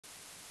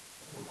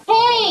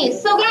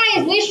nice. So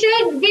guys, we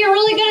should be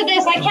really good at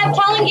this. I kept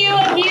telling you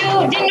if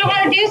you didn't know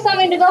how to do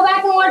something to go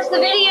back and watch the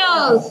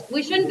videos.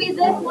 We shouldn't be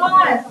this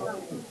lost.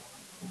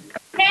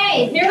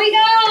 Okay, here we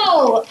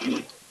go.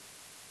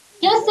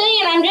 Just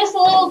saying, I'm just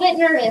a little bit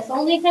nervous,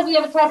 only because we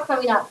have a test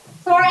coming up.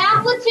 So our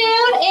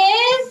amplitude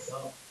is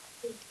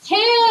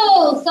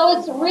 2. So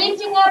it's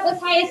reaching up as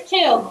high as 2.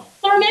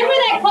 So remember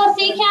that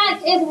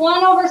cosecant is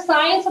 1 over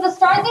sine. So to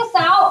start this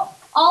out,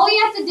 all we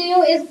have to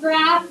do is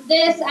graph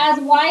this as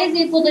y is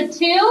equal to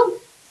 2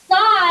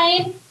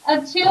 sine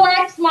of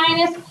 2x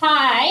minus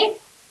pi.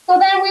 So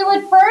then we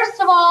would first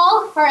of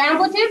all, our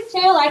amplitude 2,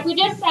 like we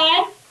just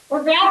said,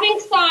 we're graphing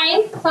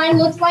sine. Sine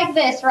looks like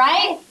this,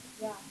 right?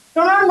 Yeah.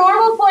 So our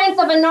normal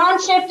points of a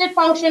non-shifted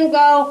function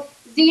go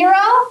 0,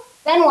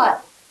 then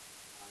what?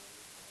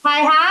 Pi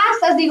halves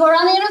as you go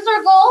around the unit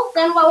circle.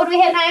 Then what would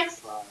we hit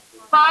next?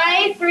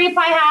 Pi, 3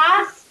 pi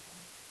halves,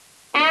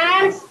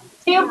 and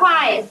 2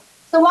 pi's.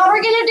 So what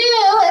we're going to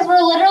do is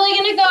we're literally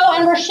going to go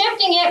and we're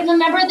shifting it.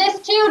 Remember, this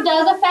 2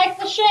 does affect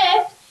the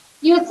shift.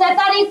 You would set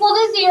that equal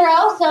to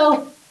 0.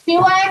 So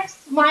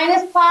 2x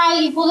minus pi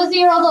equal to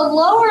 0.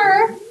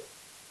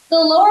 The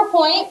lower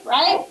point,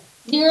 right?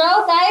 0,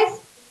 guys.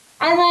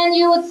 And then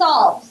you would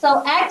solve.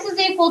 So x is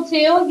equal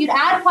to, you'd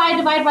add pi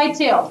divided by 2.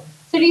 So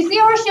do you see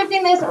how we're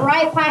shifting this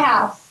right pi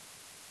halves?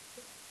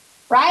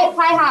 Right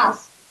pi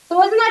halves. So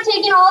wasn't that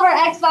taking all of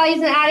our x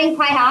values and adding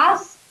pi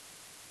halves?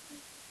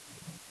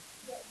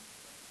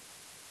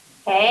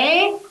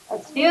 Okay,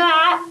 let's do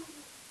that.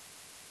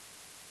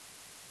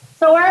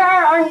 So where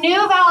are our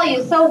new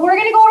values? So we're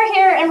going to go over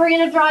here and we're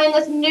going to draw in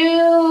this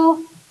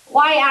new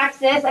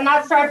y-axis, and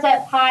that starts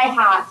at pi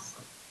halves.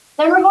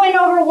 Then we're going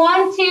over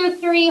 1, 2,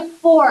 3,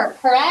 4,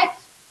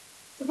 correct?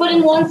 So put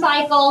in one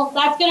cycle.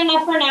 That's good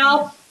enough for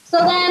now. So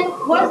then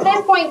what's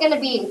this point going to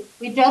be?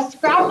 We just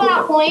graphed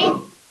that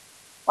point.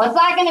 What's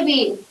that going to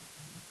be?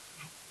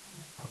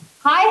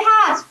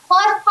 Pi halves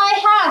plus pi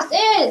halves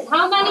is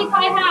how many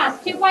pi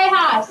halves? 2 pi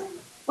halves,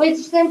 which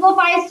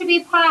simplifies to be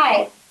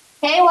pi.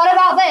 Okay, what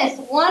about this?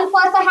 1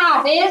 plus a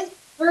half is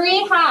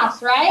 3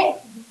 halves, right?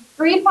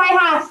 3 pi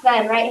halves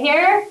then, right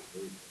here.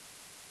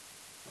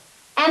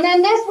 And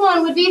then this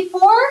one would be 4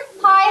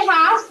 pi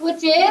halves,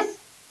 which is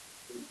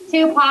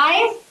 2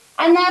 pi's.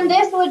 And then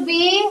this would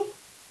be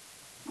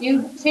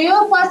 2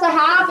 plus a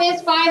half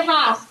is 5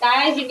 halves.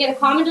 Guys, you get a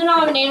common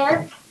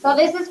denominator. So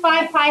this is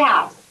 5 pi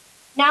halves.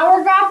 Now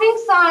we're graphing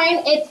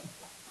sine. It's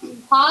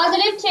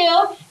positive 2.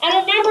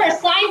 And remember,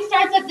 sine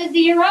starts at the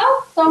 0.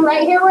 So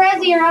right here we're at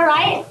 0,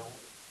 right?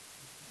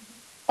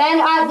 Then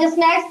at this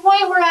next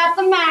point, we're at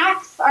the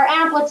max, our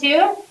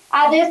amplitude.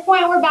 At this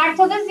point, we're back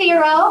to the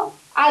 0.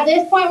 At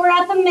this point, we're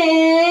at the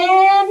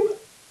min.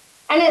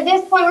 And at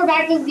this point, we're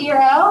back to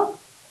 0.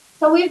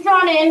 So we've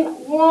drawn in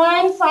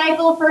one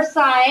cycle for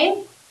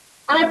sine.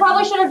 And I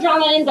probably should have drawn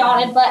that in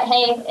dotted, but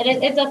hey,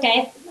 it's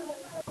okay.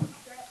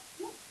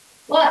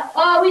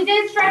 What? We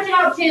did stretch it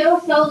out too.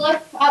 So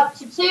look up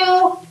to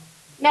 2,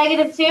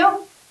 negative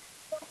 2.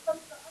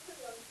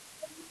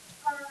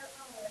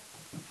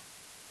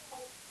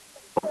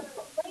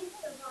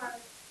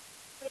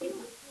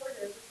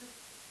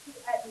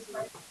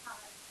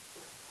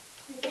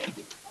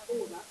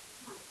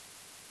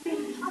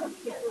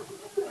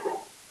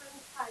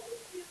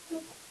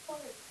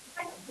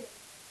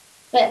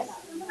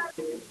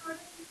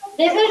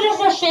 This is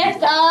just a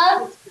shift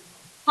of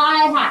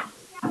pi half,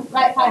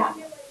 right pi half.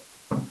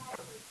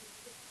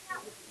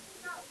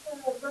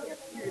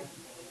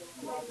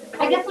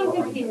 I guess I'm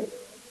confused.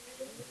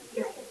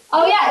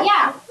 Oh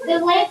yeah. The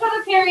length of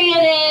a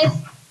period is,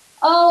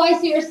 oh, I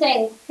see what you're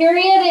saying.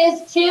 Period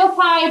is 2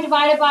 pi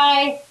divided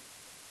by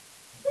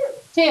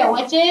 2,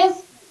 which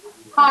is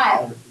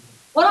pi.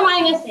 What am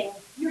I missing?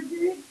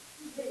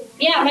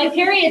 Yeah, my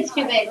period's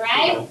too big,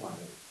 right?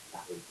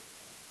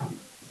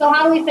 So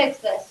how do we fix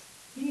this?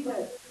 We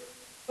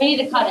need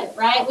to cut it,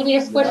 right? We need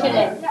to squish it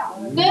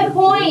in. Good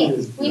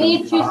point. We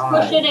need to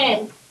squish it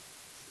in.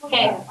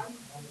 Okay.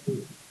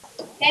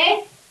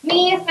 Okay?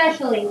 Me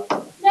especially.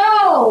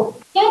 No.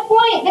 Good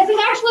point. This is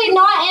actually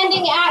not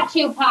ending at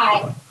 2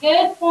 pi.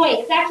 Good point.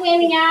 It's actually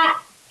ending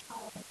at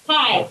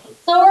pi.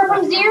 So we're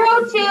from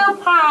 0 to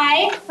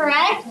pi,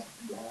 correct?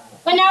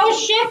 But now it's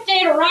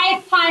shifted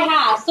right pi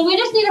half. So we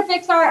just need to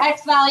fix our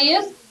x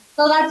values.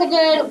 So that's a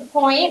good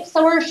point.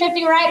 So we're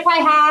shifting right pi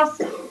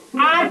halves,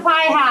 add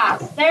pi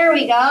halves. There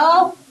we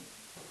go.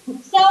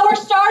 So we're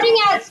starting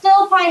at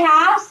still pi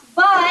halves,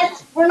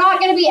 but we're not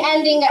going to be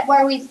ending at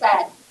where we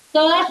said.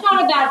 So that's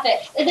not a bad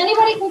fix. Is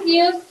anybody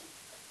confused?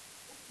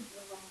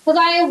 Because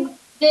I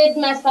did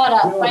mess that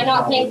up by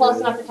not paying close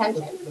enough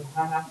attention.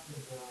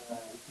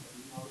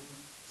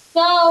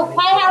 So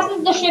pi halves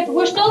is the shift.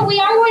 We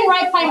are going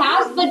right pi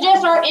halves, but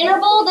just our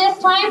interval this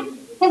time,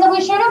 because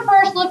we should have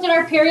first looked at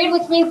our period,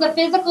 which means the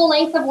physical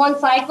length of one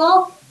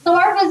cycle. So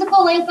our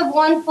physical length of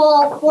one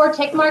full 4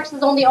 tick marks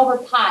is only over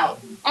pi.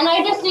 And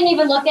I just didn't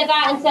even look at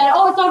that and said,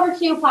 oh, it's over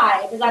 2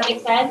 pi. Does that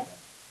make sense?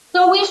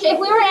 So if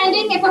we were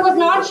ending, if it was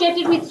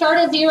non-shifted, we'd start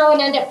at 0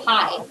 and end at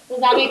pi. Does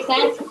that make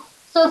sense?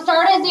 So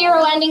start at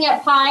 0, ending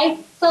at pi.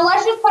 So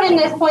let's just put in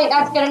this point,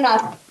 that's good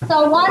enough.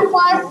 So 1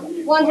 plus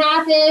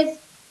 1/2 is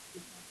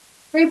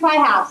 3 pi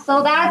halves.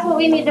 So that's what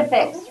we need to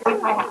fix, 3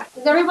 pi halves.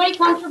 Is everybody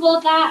comfortable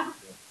with that?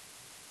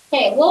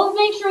 Okay, we'll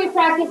make sure we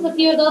practice a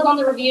few of those on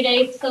the review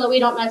dates so that we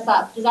don't mess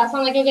up. Does that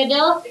sound like a good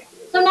deal?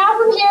 So now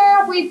from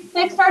here, we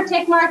fixed our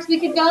tick marks. We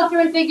could go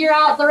through and figure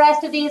out the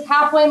rest of these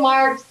halfway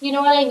marks, you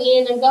know what I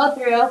mean, and go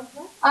through.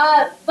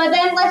 But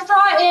then let's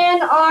draw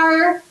in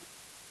our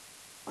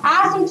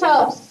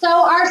asymptotes. So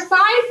our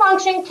sine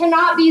function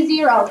cannot be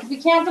 0 because we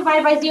can't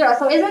divide by 0.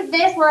 So isn't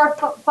this where our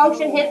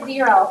function hits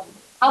 0?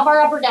 How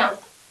far up or down?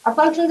 Our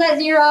function's at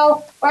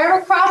 0, wherever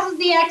it crosses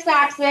the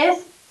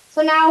x-axis.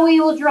 So now we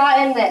will draw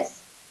in this.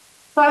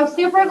 So I'm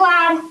super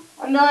glad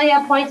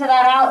Amelia pointed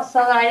that out so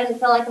that I didn't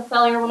feel like a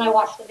failure when I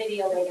watched the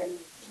video later.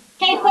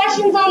 Okay,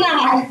 questions on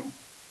that?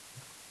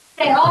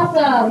 Okay,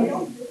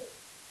 awesome.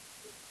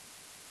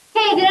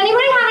 Okay, did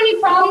anybody have any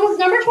problems?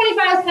 Number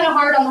 25 is kind of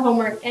hard on the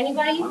homework.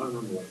 Anybody?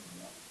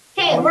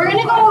 Okay, we're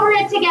going to go over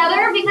it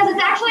together because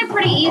it's actually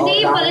pretty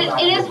easy, but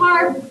it is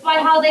hard by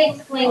how they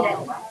explained it.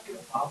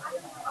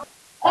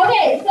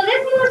 Okay, so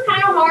this one was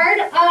kind of hard.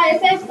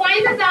 It says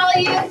find the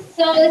values.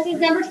 So this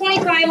is number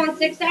 25 on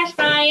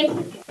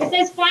 6-9. It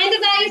says find the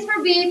values for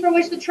B for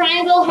which the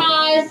triangle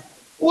has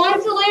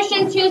 1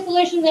 solution, 2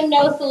 solutions, and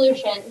no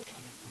solutions.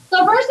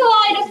 So first of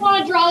all, I just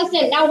want to draw this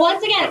in. Now,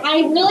 once again,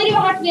 I really do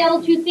have to be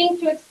able to think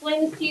to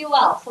explain this to you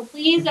well. So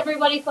please,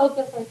 everybody,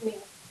 focus with me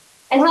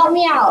and help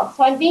me out.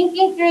 So I'm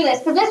thinking through this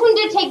because this one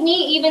did take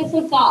me even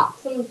some thought,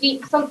 some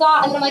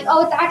thought, and I'm like,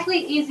 oh, it's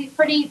actually easy,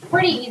 pretty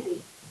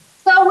easy.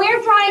 So we're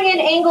drawing in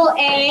angle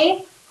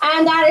A,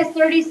 and that is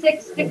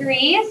 36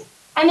 degrees.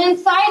 And then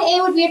side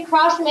A would be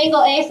across from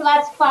angle A, so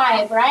that's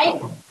 5,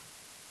 right?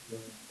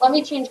 Let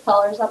me change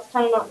colors. That's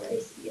kind of not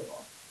very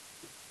seeable.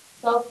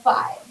 So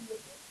 5.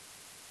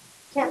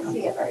 Can't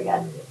see it very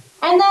good.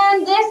 And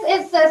then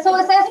this is, so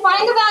it says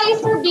find the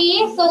values for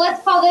B, so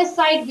let's call this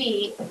side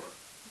B.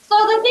 So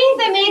the thing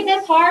that made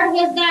this hard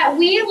was that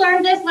we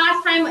learned this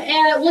last time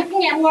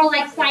looking at more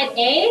like side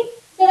A.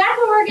 So that's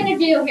what we're going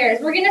to do here.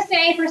 Is we're going to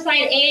say for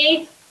side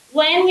A,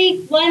 when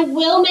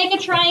we'll make a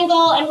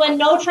triangle and when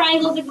no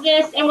triangles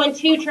exist and when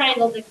 2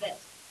 triangles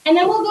exist. And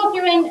then we'll go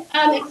through and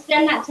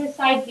extend that to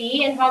side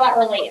B and how that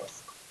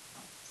relates.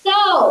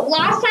 So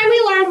last time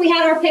we learned we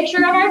had our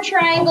picture of our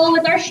triangle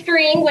with our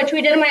string, which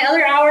we did in my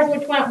other hours,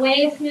 which went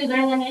way smoother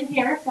than in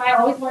here. So I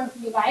always learn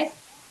from you guys.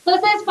 So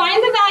it says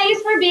find the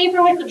values for B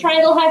for which the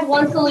triangle has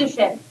 1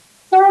 solution.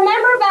 So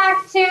remember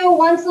back to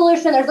 1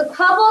 solution. There's a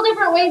couple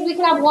different ways we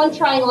can have 1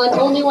 triangle and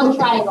only 1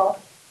 triangle.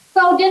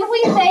 So didn't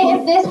we say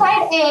if this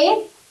side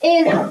A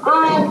is,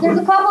 there's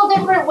a couple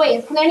different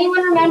ways. Can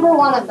anyone remember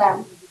one of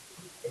them?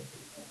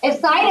 If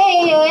side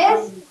A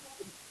is,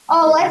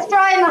 oh, let's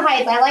draw in the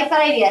height. I like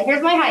that idea.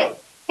 Here's my height.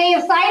 Okay,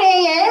 if side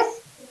A is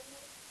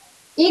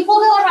equal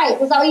to the height,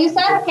 is that what you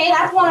said? Okay,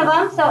 that's one of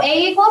them. So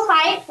A equals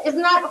height.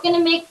 Isn't that going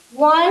to make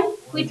 1?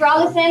 We draw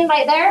this in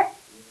right there.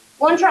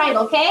 1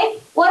 triangle, okay?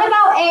 What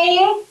about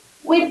A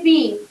with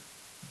B?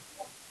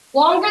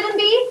 Longer than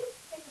B?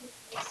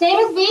 Same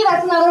as B,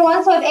 that's another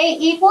one. So if A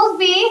equals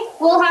B,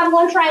 we'll have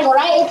 1 triangle,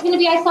 right? It's going to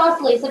be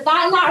isosceles. If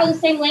that and that are the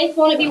same length,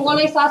 won't it be 1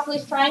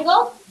 isosceles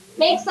triangle?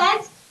 Makes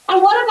sense?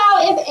 And what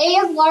about if A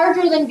is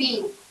larger than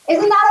B?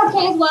 Isn't that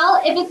okay as well?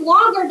 If it's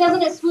longer,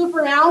 doesn't it swoop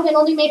around and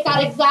only make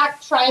that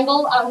exact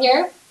triangle out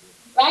here?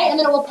 Right? And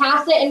then it will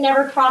pass it and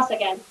never cross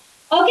again.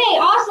 Okay,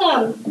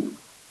 awesome.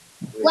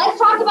 Let's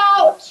talk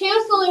about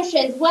 2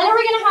 solutions. When are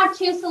we going to have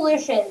 2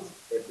 solutions?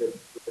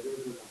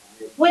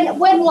 When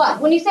what?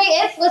 When you say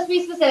it's, let's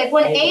be specific.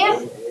 When A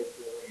is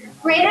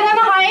greater than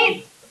the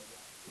height,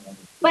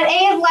 but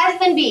A is less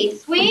than B.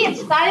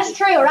 Sweet, that is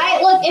true,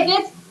 right? Look, if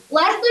it's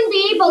less than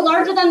B but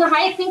larger than the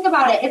height, think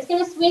about it. It's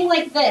going to swing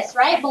like this,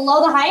 right?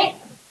 Below the height.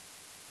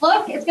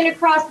 Look, it's going to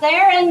cross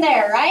there and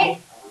there, right?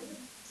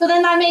 So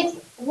then that makes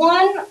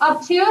 1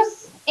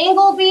 obtuse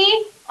angle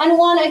B and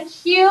 1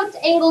 acute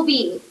angle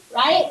B,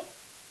 right?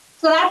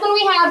 So that's when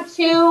we have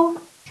two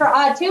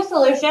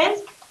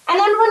solutions. And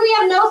then when we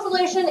have no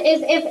solution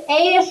is if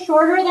A is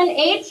shorter than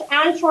H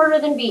and shorter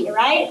than B,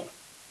 right?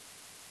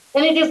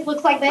 Then it just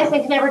looks like this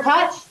and can never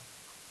touch.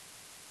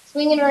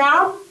 Swinging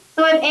around.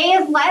 So if A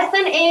is less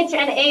than H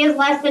and A is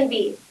less than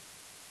B.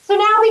 So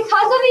now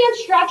because of the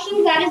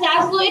instructions, that is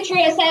absolutely true.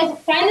 It says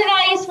find the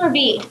values for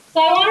B. So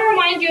I want to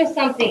remind you of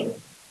something.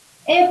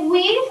 If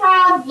we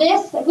have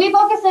this, if we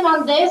focus in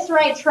on this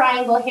right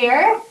triangle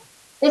here,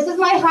 this is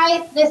my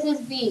height, this is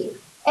B.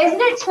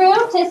 Isn't it true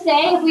to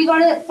say if we go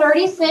to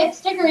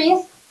 36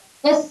 degrees,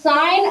 the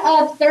sine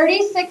of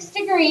 36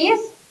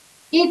 degrees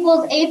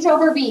equals H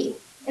over B?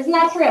 Isn't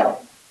that true?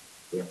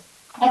 Yeah.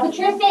 That's a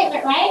true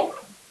statement, right?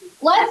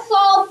 Let's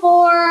solve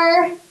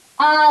for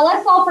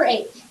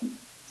H.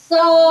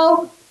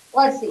 So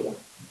let's see.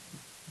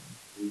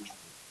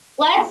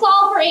 Let's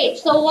solve for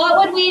H. So what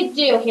would we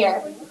do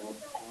here?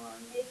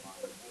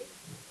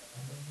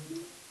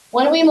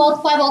 When do we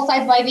multiply both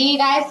sides by B, you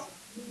guys?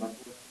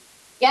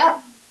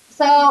 Yep.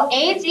 So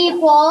H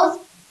equals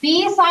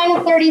B sine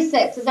of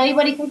 36. Is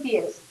anybody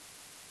confused?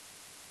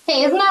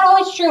 Okay, isn't that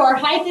always true? Our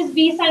height is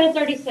b sine of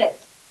 36.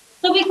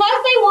 So because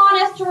they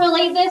want us to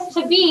relate this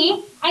to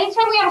b,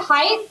 anytime we have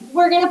height,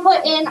 we're going to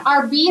put in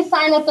our b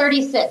sine of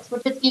 36,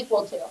 which it's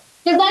equal to.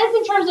 Because that is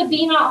in terms of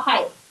b, not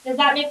height. Does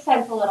that make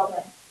sense a little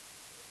bit?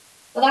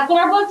 So that's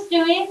what our book's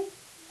doing.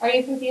 Are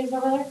you confused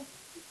over there?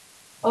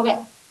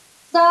 Okay.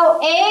 So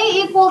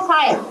a equals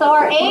height. So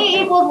our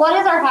a equals, what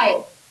is our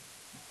height?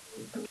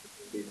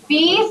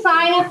 B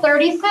sine of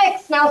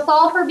 36. Now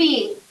solve for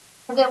b,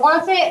 because it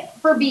wants it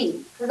for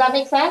b. Does that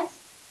make sense?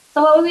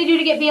 So what would we do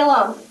to get b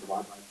alone?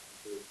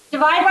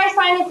 Divide by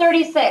sine of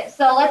 36.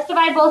 So let's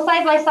divide both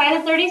sides by sine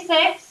of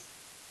 36.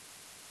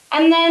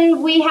 And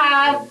then we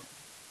have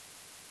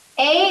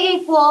a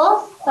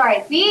equals,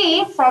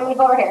 b, I'm going to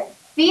go over here.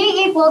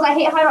 B equals, I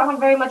don't have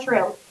very much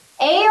room.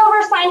 A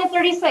over sine of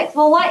 36.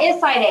 Well, what is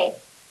side A?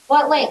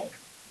 What length?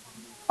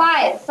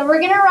 5. So we're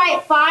going to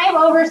write 5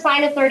 over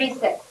sine of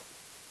 36.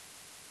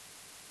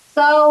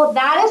 So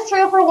that is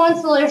true for one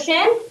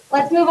solution.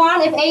 Let's move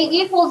on. If A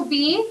equals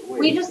B,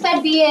 we just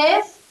said B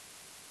is,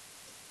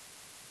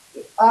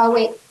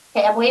 wait,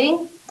 okay, I'm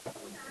waiting.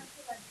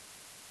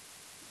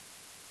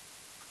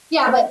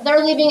 Yeah, but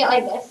they're leaving it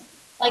like this.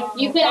 Like,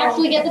 you could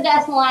actually get the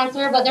decimal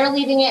answer, but they're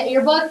leaving it.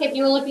 Your book, if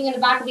you were looking in the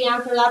back of the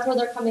answer, that's where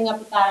they're coming up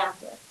with that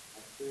answer.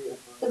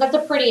 Because that's a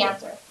pretty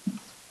answer.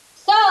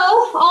 So,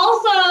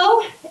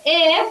 also,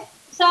 if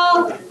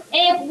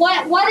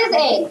what is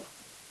A?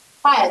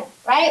 5,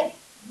 right?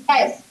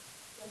 Guys.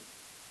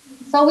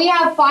 So we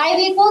have 5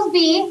 equals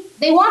B.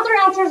 They want their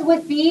answers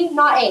with B,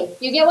 not A.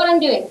 You get what I'm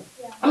doing?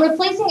 Yeah. I'm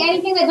replacing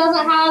anything that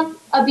doesn't have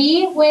a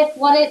B with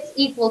what it's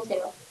equal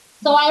to.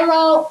 So I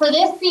wrote, for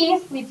this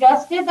piece, we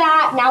just did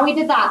that. Now we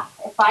did that.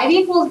 If 5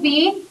 equals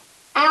B,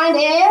 and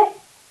if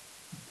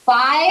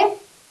 5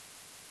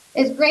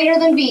 is greater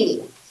than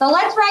B. So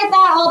let's write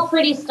that all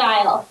pretty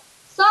style.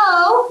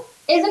 So,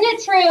 isn't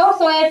it true?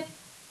 So if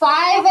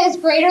 5 is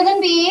greater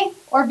than B,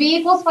 or B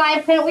equals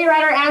 5, couldn't we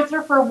write our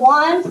answer for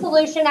one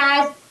solution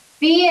as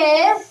B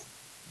is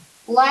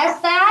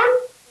less than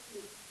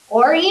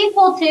or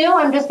equal to,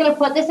 I'm just going to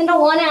put this into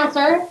one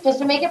answer just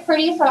to make it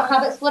pretty so I don't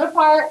have it split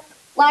apart,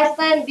 less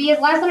than, B is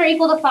less than or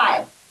equal to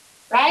 5,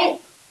 right?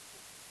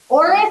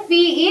 Or if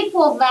B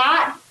equals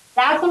that,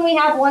 that's when we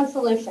have one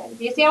solution.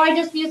 Do you see how I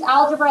just used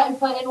algebra and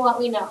put in what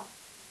we know?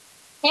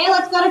 Okay,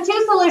 let's go to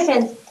two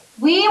solutions.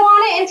 We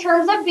want it in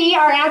terms of B,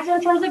 our answer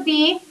in terms of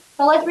B.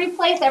 So let's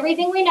replace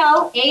everything we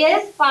know. A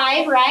is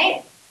 5,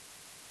 right?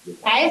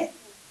 Guys,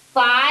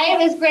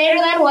 5 is greater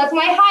than, what's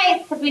my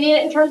height? Because we need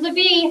it in terms of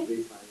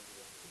B.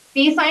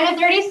 B sine of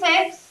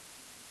 36.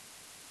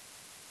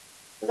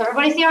 Does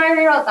everybody see how I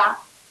rewrote that?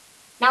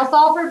 Now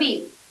solve for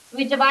B. So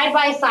we divide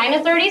by sine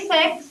of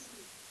 36.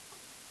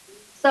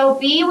 So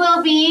B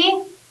will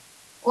be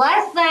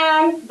less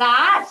than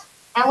that.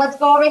 And let's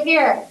go over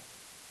here.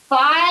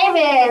 5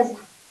 is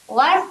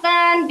less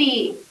than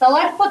B. So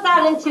let's put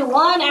that into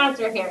one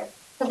answer here,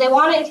 because they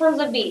want it in terms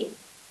of B.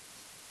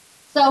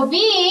 So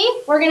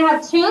B, we're going to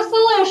have two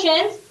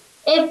solutions.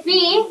 If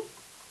B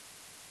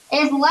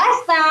is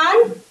less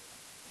than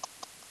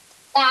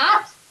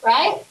that,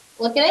 right?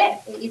 Look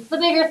at it. It eats the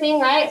bigger thing,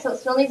 right? So it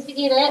still needs to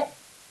eat it.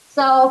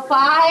 So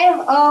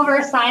 5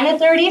 over sine of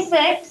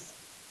 36,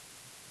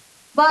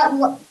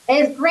 but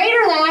is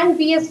greater than,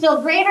 B is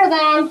still greater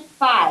than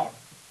 5.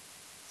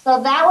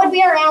 So that would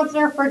be our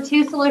answer for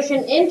two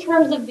solution in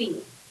terms of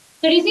B.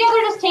 So do you see how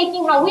they're just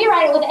taking how we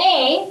write it with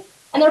A,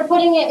 and they're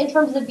putting it in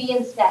terms of B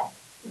instead?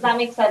 Does that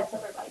make sense,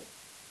 everybody?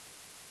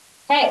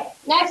 Okay,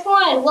 next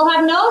one. We'll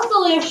have no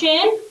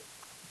solution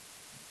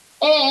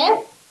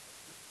if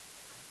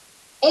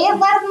A is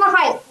less than the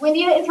height. We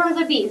need it in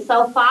terms of B.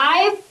 So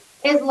 5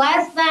 is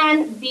less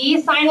than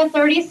B sine of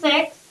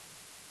 36.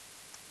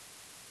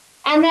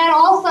 And then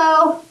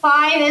also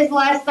 5 is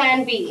less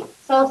than B.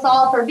 So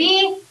solve for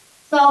B.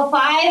 So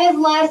 5 is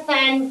less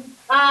than,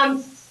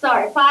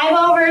 5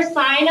 over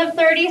sine of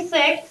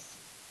 36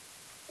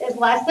 is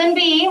less than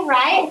B,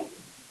 right?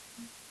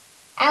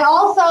 And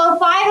also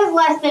 5 is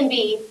less than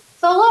B.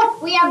 So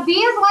look, we have B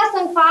is less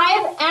than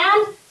 5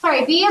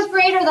 and, B is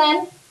greater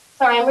than,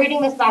 I'm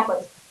reading this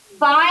backwards.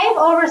 5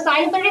 over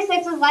sine of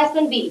 36 is less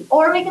than B.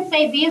 Or we could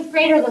say B is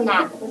greater than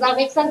that. Does that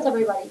make sense,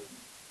 everybody?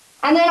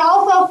 And then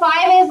also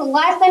 5 is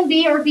less than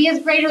B or B is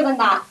greater than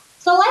that.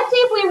 So let's see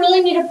if we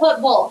really need to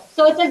put both.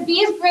 So it says B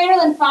is greater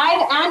than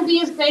 5 and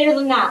B is greater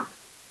than that.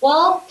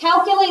 Well,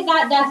 calculate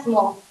that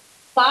decimal.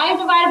 5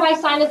 divided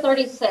by sine of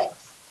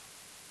 36.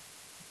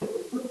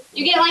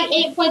 You get like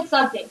 8 point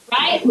something,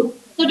 right?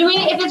 So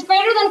if it's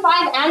greater than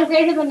 5 and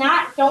greater than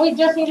that, don't we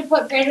just need to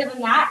put greater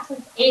than that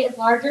since 8 is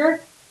larger?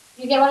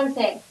 You get what I'm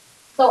saying?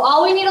 So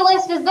all we need to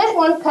list is this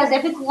one, because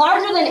if it's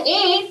larger than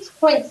 8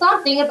 point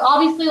something, it's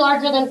obviously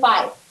larger than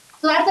 5.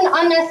 So that's an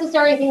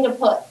unnecessary thing to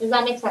put. Does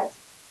that make sense?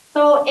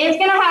 So it's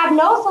going to have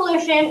no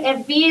solution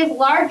if B is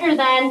larger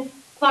than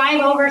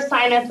 5 over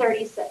sine of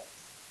 36.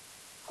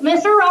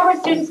 Mr.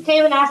 Robert's students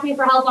came and asked me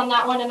for help on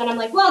that one, and then I'm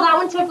like, well, that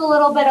one took a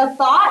little bit of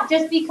thought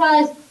just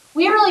because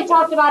we really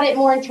talked about it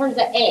more in terms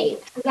of A.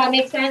 Does that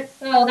make sense?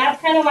 So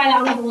that's kind of why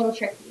that one's a little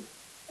tricky.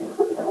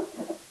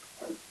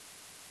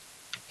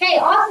 Okay,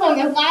 awesome.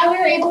 I'm glad we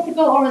were able to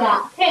go over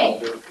that.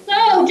 Okay,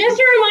 so just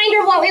a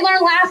reminder of what we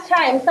learned last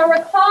time. So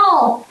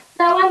recall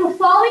that when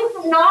solving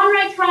from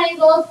non-right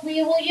triangles,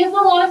 we will use the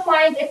law of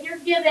sines if you're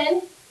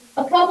given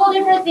a couple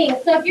different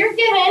things. So if you're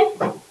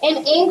given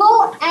an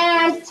angle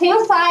and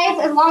two sides,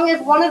 as long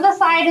as one of the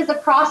side is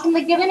across from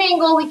the given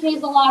angle, we can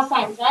use the law of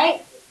sines,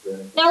 right?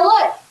 Now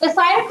look, the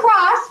side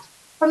across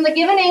from the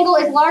given angle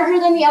is larger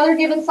than the other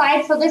given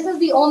side, so this is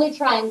the only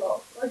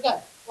triangle. We're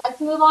good. Let's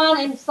move on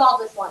and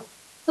solve this one.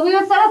 So we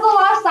would set up the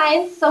law of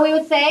sines. So we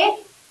would say,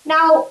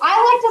 now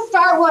I like to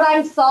start what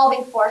I'm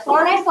solving for. So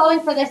aren't I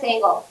solving for this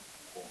angle?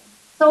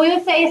 So we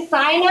would say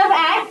sine of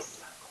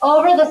x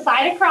over the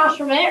side across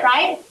from it,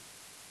 right?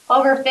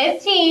 Over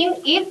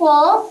 15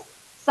 equals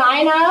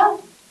sine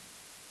of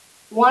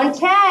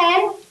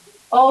 110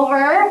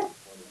 over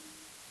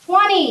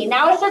 20.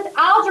 Now it's just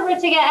algebra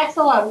to get x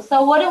alone.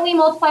 So wouldn't we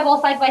multiply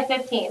both sides by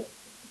 15?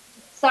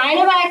 Sine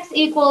of x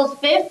equals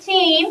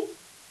 15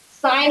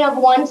 sine of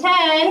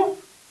 110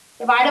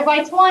 divided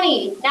by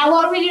 20. Now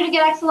what do we do to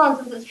get x alone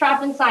since it's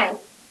trapped in sine?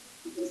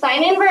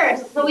 Sine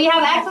inverse. So we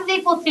have x is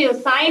equal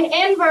to sine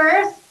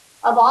inverse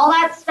of all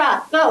that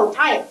stuff. Go,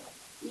 type.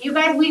 You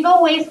guys, we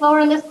go way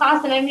slower in this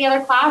class than any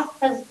other class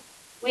because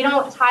we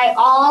don't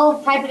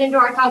type it into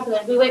our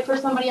calculator. We wait for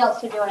somebody else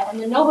to do it, and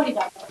then nobody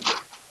does it.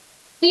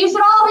 So you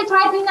should all be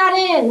typing that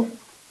in.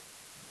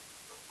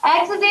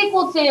 X is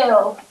equal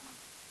to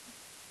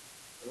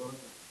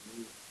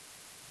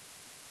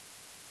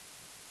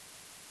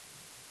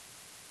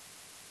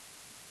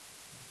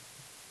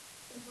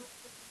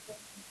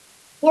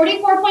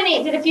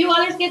 44.8. Did a few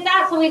others get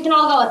that? So we can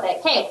all go with it.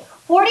 Okay,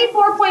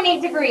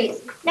 44.8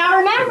 degrees. Now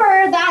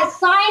remember that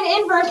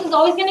sine inverse is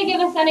always going to give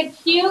us an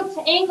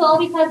acute angle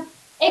because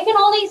it can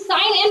only,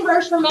 sine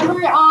inverse,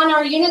 remember on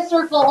our unit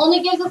circle,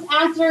 only gives us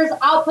answers,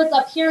 outputs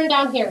up here and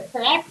down here,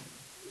 correct?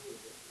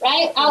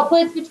 Right?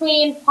 Outputs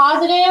between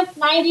positive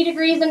 90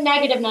 degrees and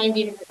negative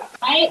 90 degrees,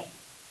 right?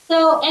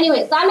 So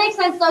anyways, that makes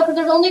sense though because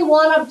there's only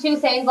one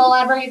obtuse angle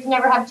ever. You can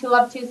never have two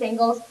obtuse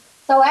angles.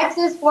 So x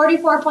is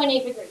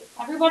 44.8 degrees.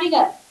 Everybody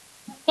good?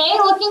 Okay,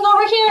 looking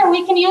over here,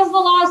 we can use the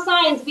law of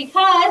sines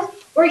because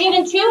we're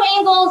given two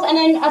angles and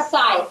then a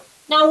side.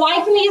 Now,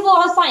 why can we use the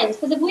law of sines?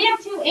 Because if we have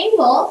two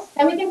angles,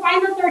 then we can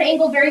find the third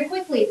angle very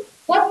quickly.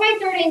 What's my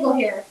third angle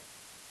here?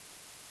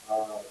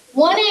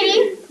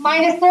 180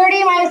 minus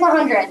 30 minus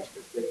 100.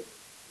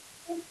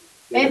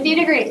 50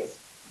 degrees.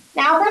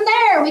 Now from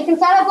there, we can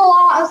set up the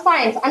law of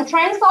sines. I'm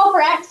trying to solve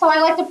for x, so I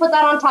like to put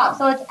that on top.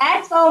 So it's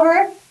x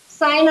over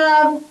sine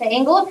of the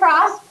angle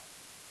across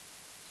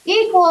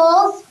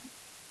equals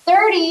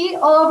 30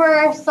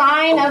 over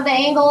sine of the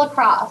angle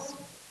across.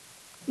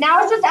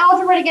 Now it's just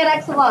algebra to get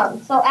x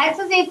alone. So x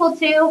is equal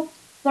to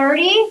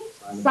 30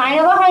 sine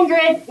of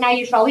 100. Now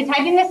you should all be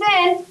typing this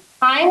in,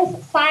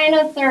 times sine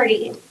of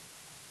 30.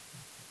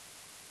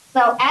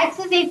 So x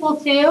is equal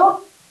to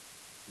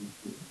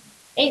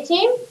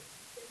 18?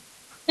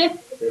 Okay,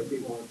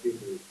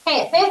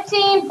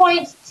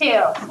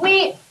 15.2.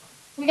 Sweet.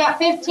 We got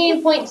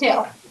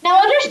 15.2. Now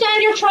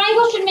understand your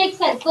triangle should make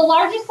sense. The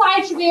largest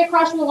side should be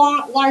across from the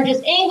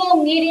largest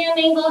angle, medium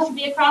angle should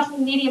be across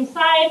from the medium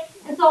side,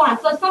 and so on.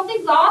 So if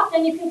something's off,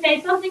 then you can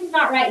say something's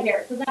not right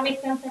here. Does that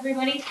make sense,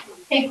 everybody?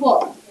 Okay,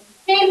 cool.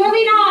 Okay,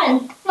 moving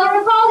on. So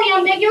recall the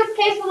ambiguous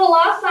case for the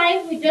law of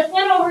sines. We just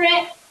went over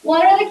it.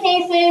 What are the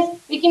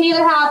cases? We can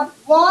either have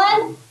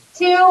 1,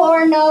 2,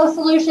 or no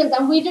solutions,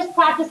 and we just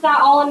practiced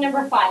that all in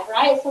number 5,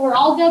 right? So we're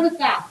all good with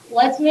that.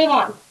 Let's move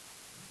on.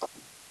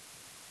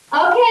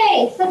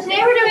 Okay, so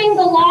today we're doing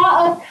the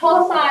law of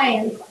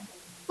cosines.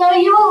 So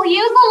you will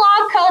use the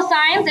law of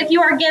cosines if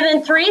you are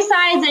given 3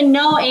 sides and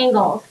no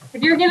angles.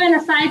 If you're given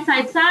a side,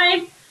 side,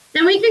 side,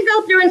 then we can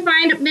go through and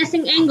find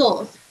missing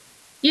angles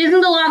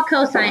using the law of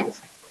cosines.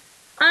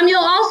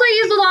 You'll also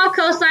use the law of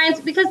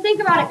cosines because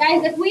think about it,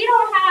 guys. If we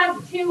don't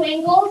have 2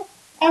 angles,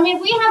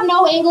 if we have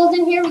no angles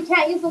in here, we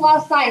can't use the law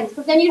of sines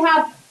because then you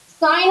have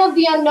sine of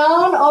the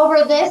unknown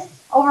over this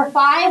over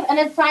 5, and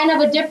then sine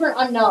of a different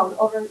unknown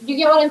over, you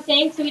get what I'm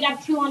saying? So we'd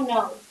have 2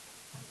 unknowns.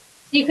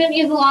 So you couldn't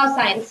use the law of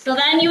sines. So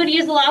then you would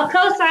use the law of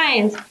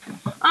cosines.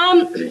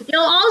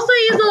 You'll also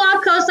use the law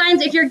of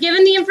cosines if you're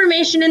given the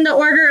information in the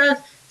order of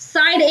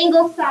side,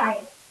 angle,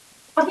 side.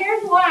 Well,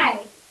 here's why.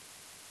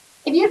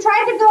 If you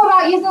tried to go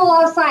about using the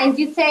law of sines,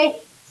 you'd say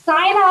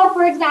sine of,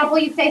 for example,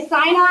 you'd say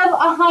sine of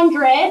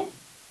 100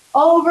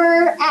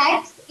 over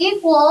x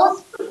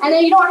equals, and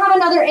then you don't have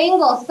another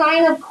angle,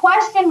 sine of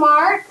question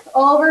mark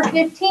over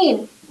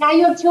 15. Now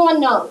you have 2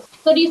 unknowns.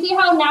 So do you see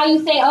how now you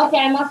say, okay,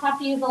 I must have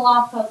to use the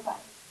law of cosines.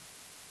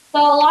 So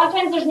a lot of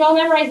times there's no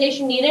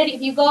memorization needed.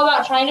 If you go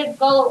about trying to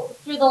go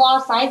through the law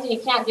of sines and you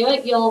can't do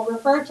it, you'll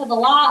refer to the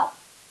law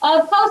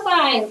of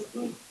cosines.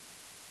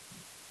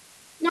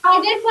 Now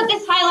I did put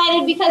this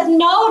highlighted because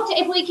note,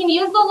 if we can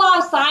use the law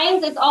of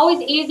sines, it's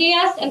always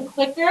easiest and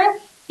quicker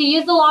to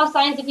use the law of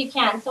sines if you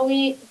can. So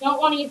we don't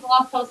want to use the law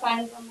of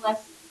cosines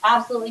unless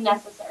absolutely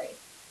necessary.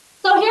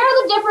 So here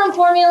are the different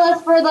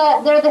formulas for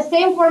they're the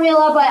same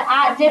formula but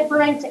at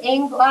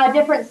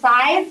different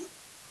sides.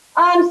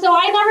 So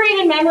I never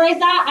even memorized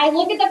that. I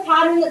look at the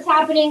pattern that's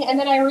happening and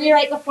then I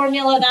rewrite the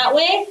formula that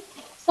way.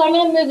 So I'm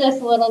going to move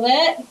this a little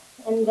bit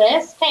and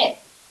this. Okay.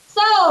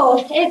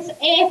 So it's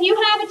if you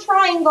have a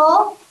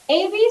triangle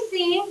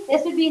ABC,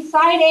 this would be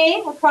side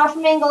A across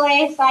from angle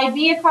A, side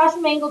B across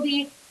from angle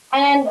B,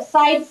 and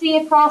side C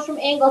across from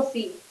angle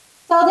C.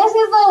 So this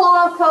is the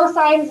law of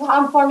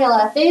cosines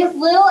formula. These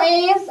little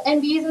a's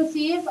and b's and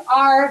c's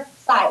are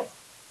sides.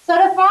 So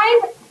to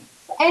find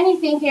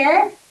anything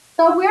here,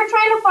 so if we were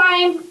trying to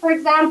find, for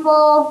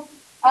example,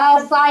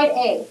 side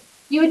A,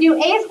 you would do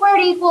a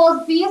squared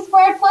equals b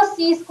squared plus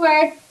c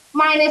squared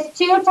minus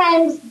 2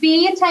 times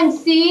b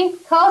times c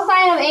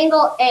cosine of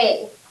angle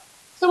A.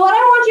 So what I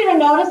want you to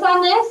notice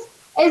on this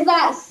is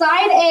that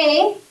side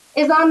A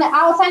is on the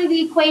outside of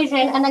the equation,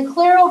 and then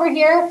clear over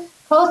here,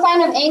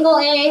 cosine of angle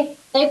A,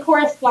 they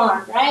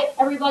correspond, right,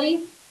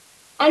 everybody?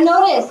 And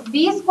notice,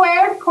 b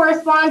squared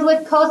corresponds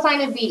with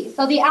cosine of b.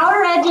 So the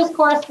outer edges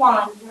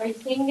correspond. Are you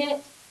seeing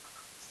it?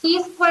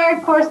 C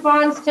squared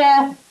corresponds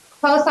to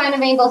cosine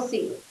of angle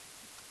C.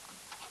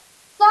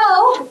 So,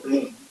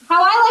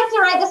 how I like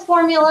to write this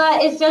formula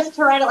is just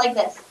to write it like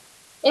this.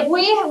 I'm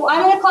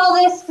going to call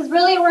this, because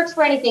really it works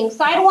for anything,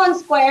 side 1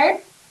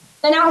 squared.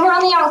 Then out here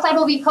on the outside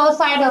will be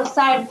cosine of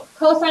side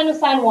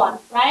 1,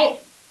 right?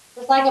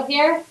 Just like up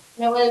here,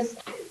 and it was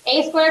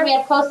a squared, we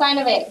have cosine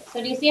of a.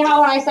 So do you see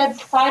how when I said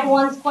side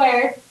 1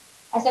 squared,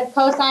 I said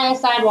cosine of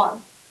side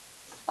 1.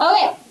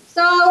 Okay,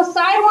 so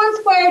side 1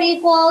 squared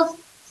equals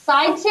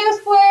side 2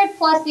 squared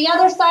plus the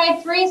other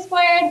side 3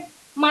 squared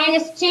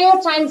minus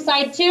 2 times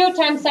side 2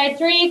 times side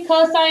 3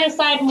 cosine of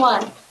side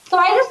 1. So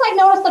I just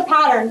notice the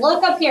pattern.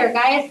 Look up here,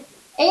 guys.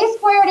 A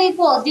squared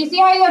equals, do you see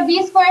how you have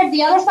b squared,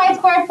 the other side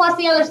squared plus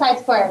the other side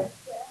squared?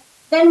 Yeah.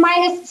 Then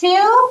minus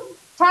 2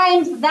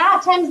 times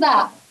that times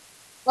that.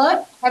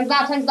 Look, times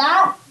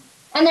that.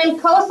 And then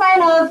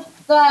cosine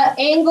of the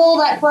angle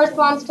that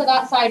corresponds to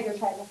that side you're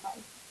trying to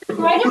find.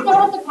 So I just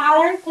notice the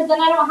pattern because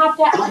then I don't have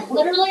to, I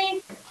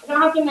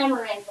don't have to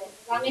memorize it.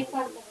 Does that make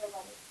sense to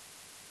everybody?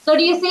 So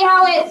do you see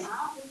how it's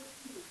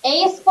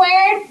a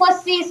squared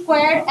plus c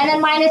squared and then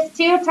minus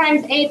 2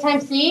 times a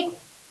times c?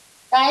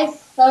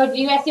 Guys, so do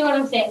you guys see what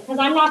I'm saying? Because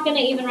I'm not going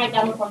to even write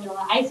down the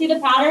formula. I see the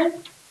pattern,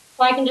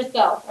 so I can just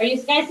go. Are you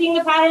guys seeing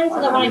the pattern so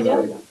that when I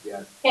do?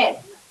 Yes. Okay.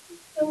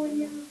 So when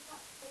you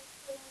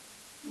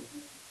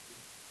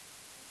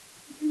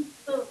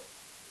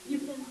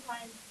can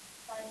find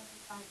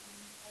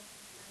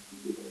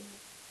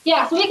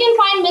yeah, so we can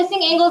find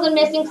missing angles and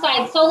missing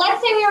sides. So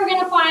let's say we were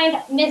going to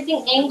find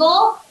missing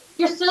angle.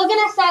 You're still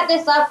going to set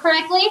this up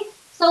correctly.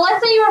 So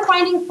let's say you were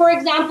finding, for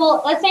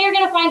example, let's say you're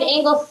going to find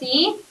angle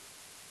C.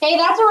 Okay,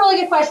 that's a really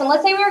good question.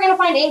 Let's say we were going to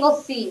find angle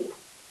C.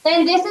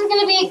 Then this is going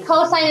to be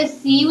cosine of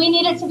C. We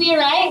need it to be,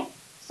 right?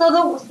 So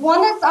the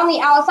one that's on the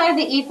outside of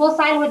the equal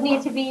sign would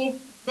need to be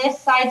this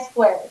side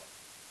squared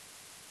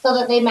so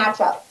that they match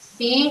up.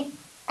 C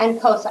and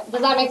cosine.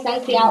 Does that make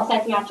sense? The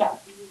outsides match up.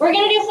 We're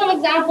going to do some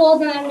examples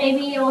and then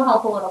maybe it will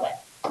help a little bit.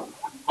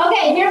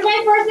 Okay, here's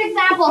my first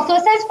example. So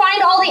it says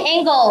find all the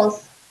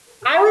angles.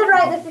 I would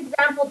write this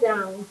example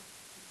down.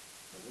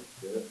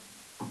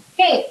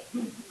 Okay,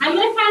 I'm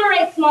going to kind of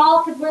write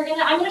small because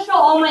I'm going to show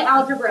all my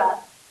algebra.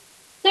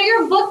 So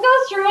your book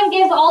goes through and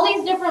gives all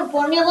these different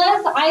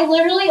formulas. I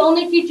literally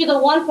only teach you the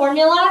one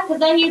formula because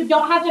then you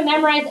don't have to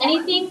memorize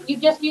anything. You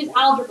just use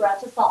algebra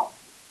to solve.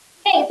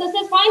 Okay, so it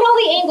says find all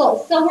the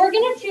angles. So we're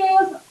going to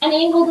choose an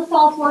angle to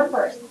solve for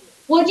first.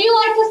 Would you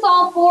like to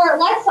solve for,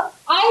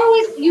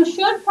 you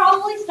should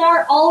probably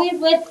start always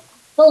with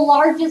the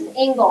largest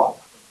angle.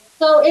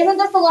 So isn't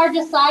this the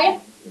largest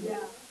side? Yeah.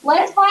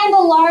 Let's find the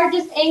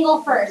largest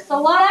angle first.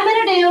 So what I'm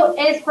going to do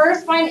is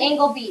first find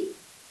angle B.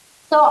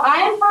 So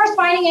I'm first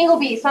finding angle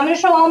B. So I'm going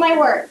to show all my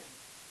work.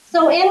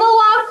 So in the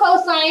law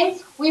of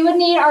cosines, we would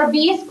need our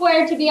B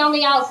squared to be on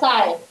the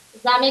outside.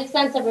 Does that make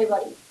sense,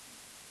 everybody?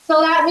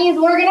 So that means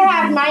we're going to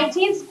have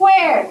 19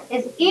 squared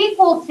is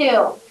equal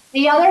to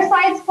the other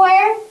side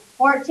squared,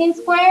 14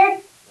 squared,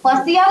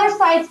 plus the other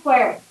side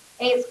squared,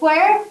 8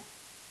 squared,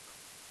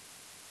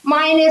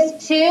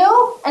 minus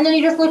 2, and then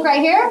you just look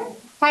right here,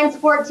 times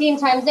 14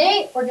 times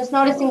 8. We're just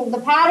noticing the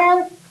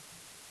pattern.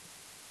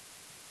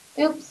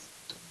 Oops.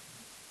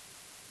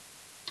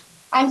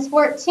 Times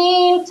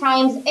 14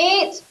 times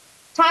 8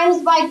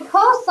 times by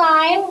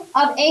cosine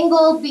of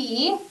angle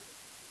B.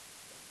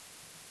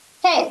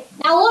 Okay,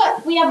 now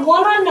look, we have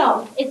one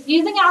unknown. It's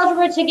using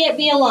algebra to get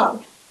B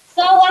alone.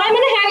 So what I'm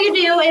going to have you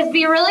do is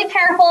be really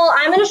careful.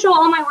 I'm going to show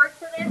all my work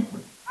for this.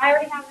 I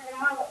already have it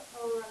out.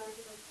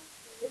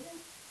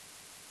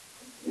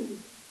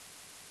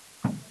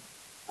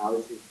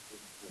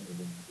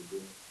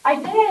 I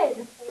did.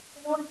 Thanks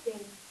for noticing.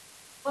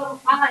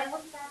 But it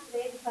looks bad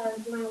today because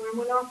my alarm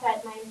went off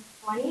at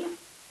 9:20, and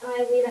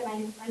I leave at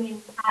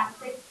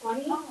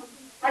 6:20,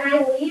 and I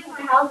leave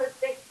my house at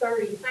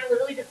 6:30. So I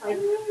literally just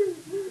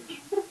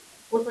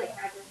was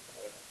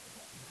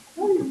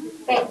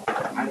okay.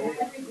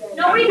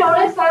 Nobody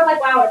noticed, so I was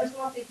like, wow, I just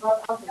want these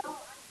gloves.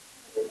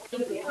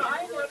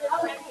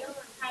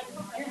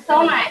 You're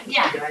so nice.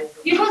 Yeah.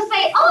 You just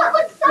say, oh, it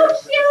looks so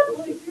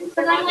cute.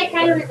 I'm like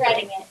kind of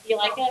regretting it. Do you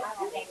like it?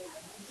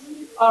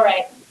 All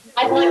right.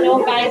 I don't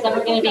know, guys.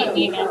 I'm going to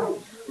be vegan.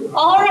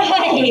 All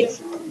right.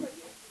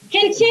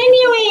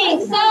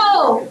 Continuing.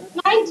 So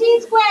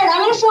 19 squared.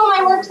 I'm going to show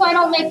my work so I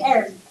don't make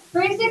errors.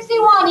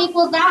 361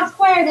 equals that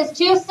squared is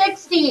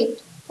 260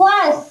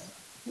 plus.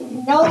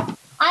 Nope.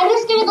 I'm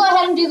just going to go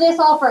ahead and do this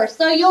all first.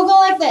 So you'll go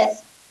like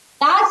this.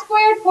 That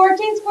squared,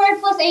 14 squared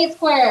plus 8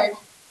 squared.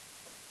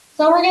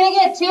 So we're going to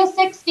get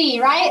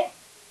 260, right?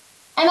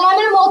 And then I'm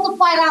going to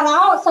multiply that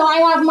out. So I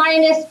have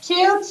minus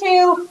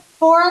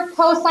 224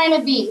 cosine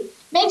of b.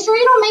 Make sure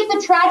you don't make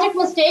the tragic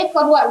mistake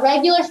of what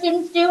regular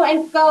students do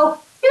and go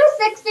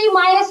 260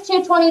 minus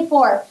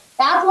 224.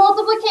 That's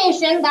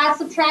multiplication. That's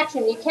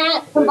subtraction. You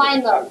can't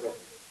combine those.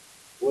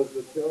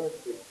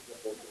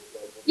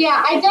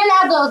 Yeah, I didn't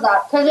add those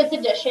up because it's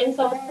addition,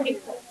 so it's pretty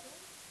cool.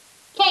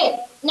 Okay,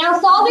 now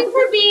solving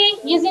for b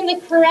using the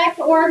correct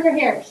order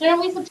here.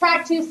 Shouldn't we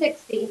subtract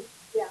 260?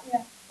 Yeah.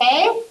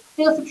 Okay, so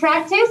you'll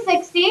subtract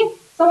 260.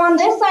 So on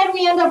this side,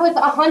 we end up with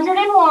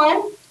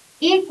 101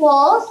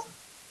 equals,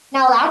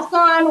 now that's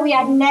gone, we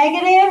have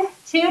negative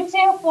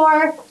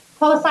 224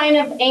 cosine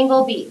of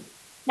angle B.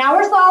 Now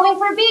we're solving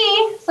for B,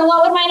 so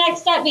what would my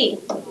next step be?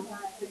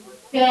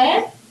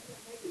 Good.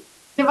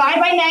 Divide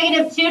by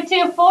negative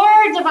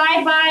 224,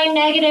 divide by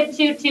negative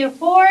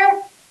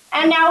 224,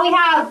 and now we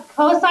have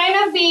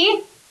cosine of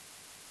B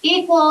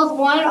equals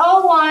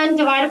 101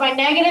 divided by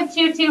negative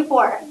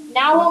 224.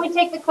 Now when we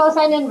take the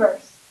cosine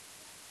inverse.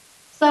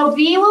 So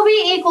B will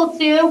be equal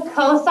to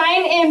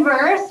cosine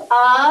inverse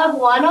of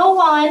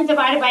 101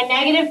 divided by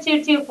negative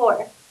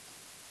 224.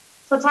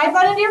 So type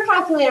that into your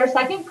calculator.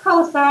 Second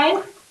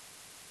cosine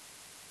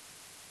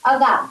of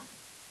that.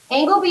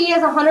 Angle B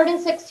is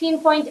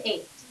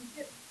 116.8.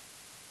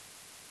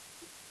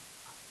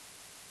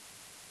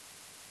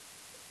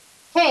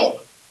 Okay.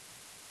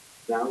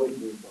 Now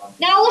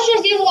let's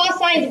just use law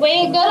signs.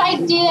 Way good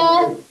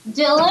idea,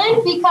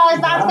 Dylan, because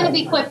that's going to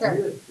be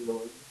quicker.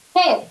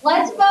 Okay,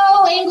 let's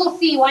go angle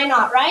C. Why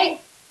not, right?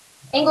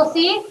 Angle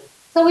C.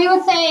 So we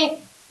would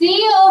say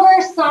C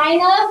over sine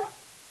of,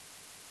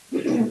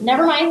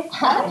 never mind.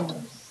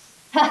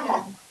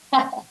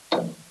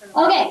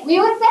 Okay, we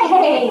would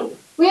say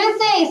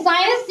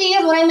sine of C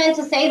is what I meant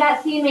to say.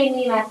 That C made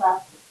me mess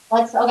up.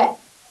 Okay.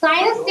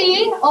 Sine of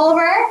C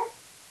over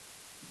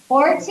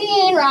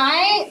 14,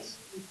 right?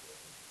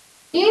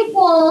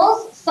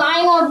 Equals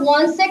sine of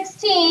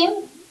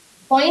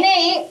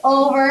 116.8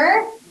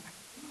 over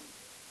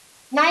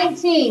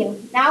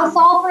 19. Now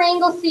solve for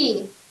angle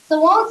C. So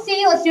won't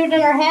C, let's do it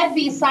in our head,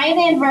 be sine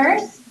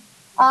inverse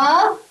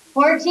of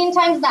 14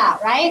 times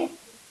that, right?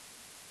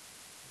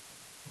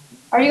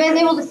 Are you guys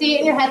able to see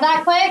it in your head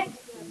that quick?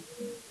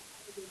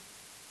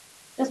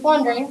 Just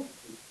wondering.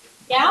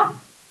 Yeah?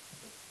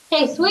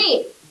 Okay,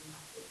 sweet.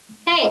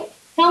 Okay,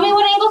 tell me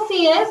what angle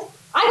C is.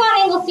 I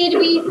got angle C to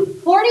be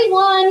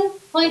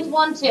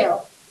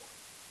 41.12.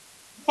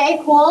 Okay,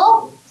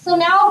 cool. So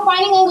now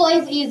finding angle A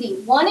is easy.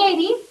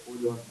 180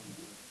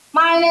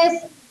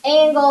 minus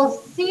angle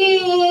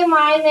C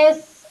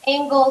minus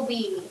angle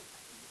B.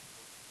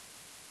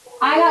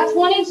 I got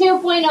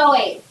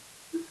 22.08.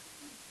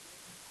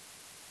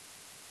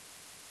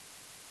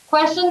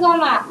 Questions on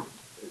that?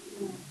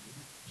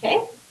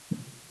 Okay,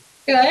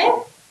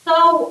 good.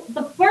 So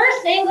the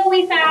first angle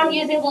we found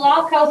using the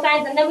law of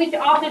cosines, and then we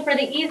opted for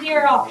the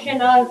easier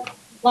option of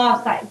law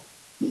of sines.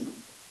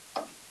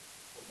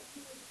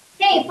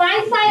 Okay,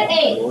 find side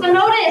A. So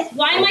notice,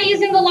 why am I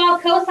using the law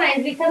of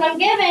cosines? Because I'm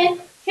given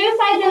two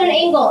sides and an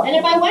angle. And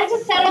if I went to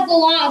set up the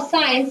law of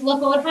sines,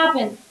 look what would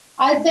happen.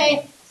 I'd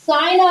say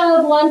sine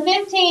of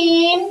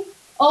 115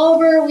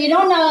 over we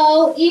don't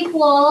know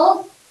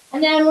equals,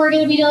 and then we're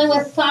going to be dealing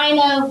with sine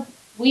of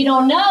we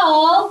don't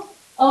know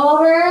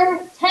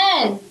over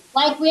 10.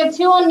 Like we have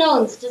two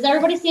unknowns. Does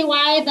everybody see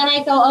why? Then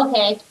I go,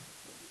 okay,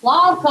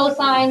 law of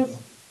cosines.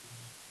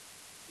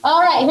 All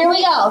right, here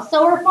we go.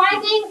 So we're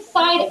finding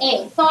side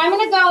A. So I'm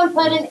going to go and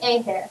put an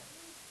A here.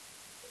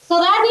 So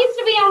that needs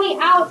to be on the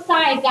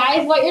outside,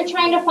 guys. What you're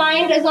trying to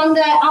find is on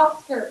the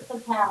outskirts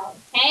of town.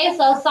 Okay,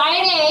 so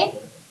side A.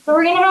 So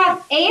we're going to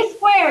have A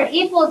squared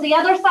equals the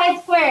other side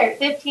squared.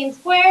 15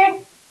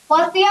 squared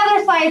plus the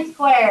other side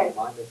squared.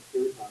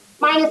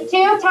 Minus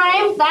 2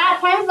 times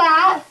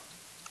that.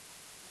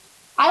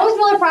 I was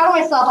really proud of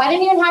myself. I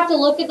didn't even have to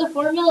look at the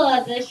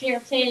formula this year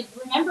to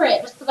remember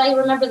it, just because I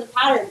remember the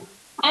pattern.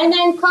 And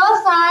then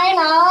cosine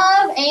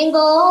of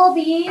angle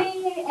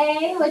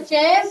BA, which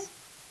is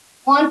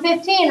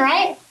 115,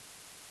 right?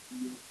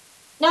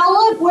 Now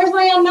look, where's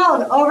my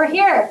unknown? Over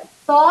here.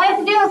 So all I have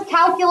to do is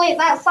calculate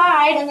that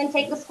side and then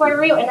take the square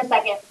root in a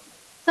second.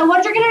 So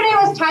what you're going to do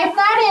is type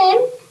that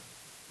in.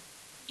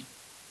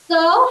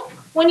 So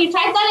when you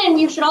type that in,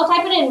 you should all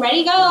type it in.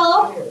 Ready,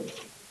 go.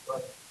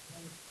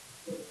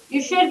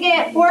 You should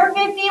get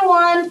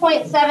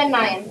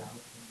 451.79.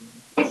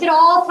 You should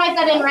all type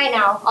that in right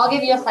now. I'll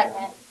give you a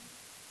second.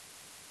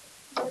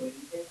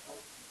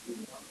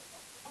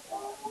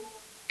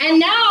 And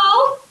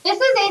now, this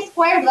is A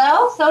squared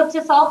though, so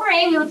to solve for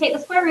A, we would take the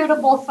square root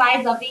of both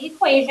sides of the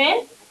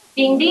equation.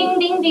 Ding, ding,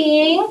 ding,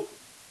 ding.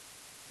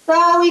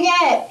 So we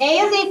get A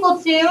is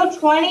equal to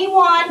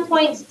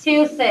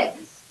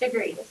 21.26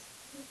 degrees.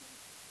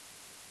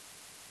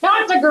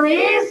 Not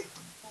degrees.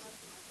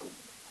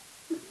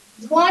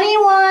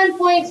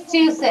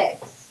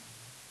 21.26.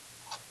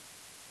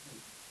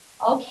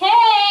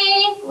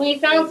 Okay, we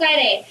found side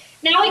A.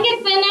 Now we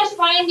can finish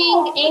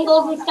finding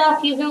angles and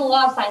stuff using the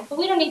law of sine. But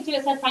we don't need to,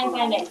 it said find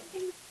side A.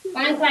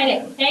 Find side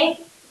A, okay?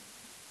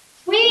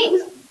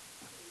 Sweet.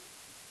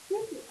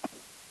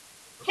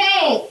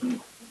 Okay,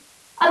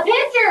 a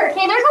picture.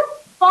 Okay, there's a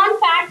fun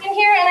fact in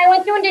here, and I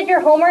went through and did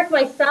your homework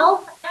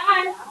myself.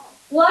 And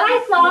what I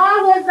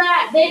saw was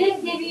that they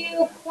didn't give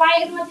you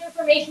quite as much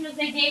information as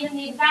they gave in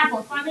the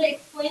example. So I'm going to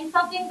explain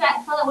something so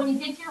that when you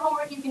get to your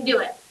homework, you can do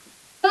it.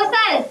 So it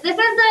says, this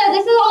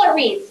is all it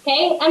reads,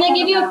 okay? And they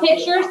give you a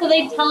picture, so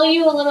they tell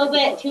you a little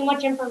bit too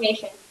much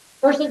information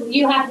versus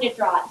you having to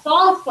draw it. So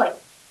I'll explain.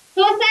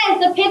 So it says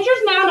the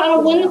pitcher's mound on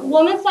a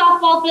women's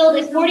softball field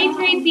is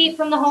 43 feet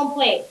from the home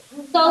plate.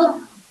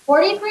 So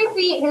 43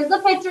 feet, here's the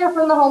pitcher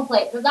from the home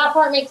plate. Does that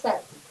part make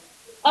sense?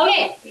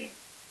 Okay.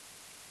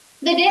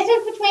 The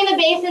distance between the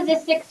bases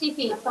is 60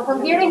 feet. So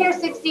from here to here,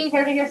 60,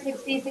 here to here,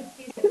 60,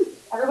 60, 60.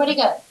 Everybody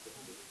good?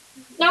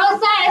 Now it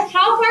says,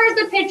 how far is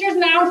the pitcher's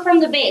mound from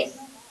the base?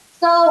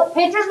 So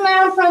pitcher's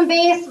mound from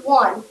base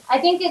 1. I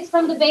think it's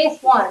from the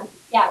base 1.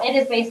 Yeah, it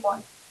is base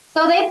 1.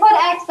 So they put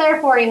X there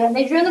for you, and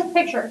they drew this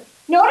picture.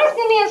 Notice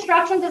in the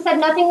instructions it said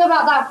nothing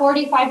about that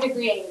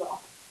 45-degree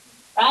angle,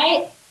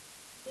 right?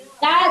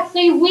 So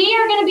we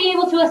are going to be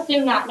able to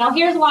assume that. Now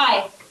here's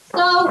why.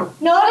 So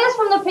notice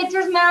from the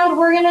pitcher's mound,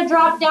 we're going to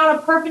drop down a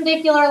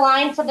perpendicular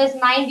line to this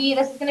 90.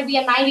 This is going to be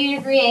a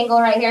 90-degree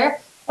angle right here.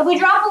 If we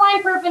drop a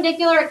line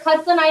perpendicular, it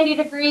cuts the 90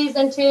 degrees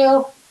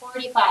into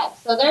 45.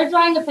 So they're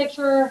drawing the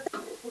picture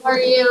for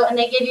you, and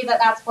they give you that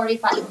that's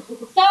 45.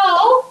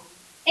 So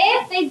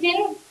if they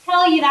didn't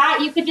tell you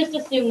that, you could just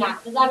assume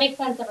that. Does that make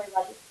sense,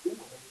 everybody?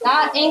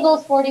 That angle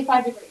is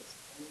 45 degrees.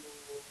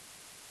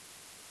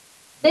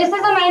 This is a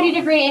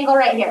 90-degree angle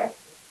right here.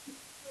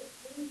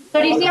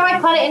 So do you see how I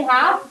cut it in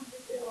half?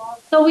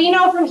 So we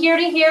know from here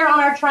to here on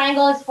our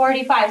triangle is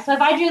 45. So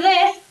if I do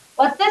this,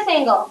 what's this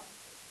angle?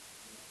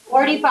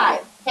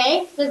 45.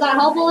 Okay, does that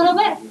help a little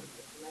bit?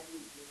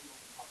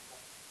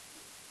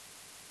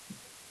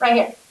 Right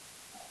here.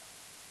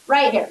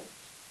 Right here.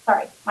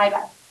 Sorry, my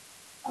bad.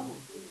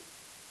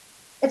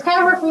 It's kind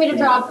of hard for me to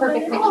draw a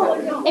perfect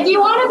picture. If you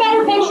want a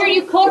better picture,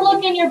 you could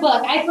look in your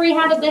book. I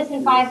freehanded this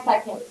in 5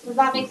 seconds. Does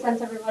that make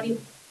sense, everybody?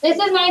 This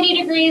is 90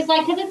 degrees,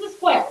 like, because it's a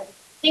square.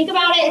 Think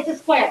about it, it's a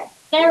square.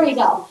 There we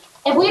go.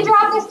 If we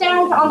drop this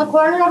down on the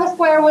corner of a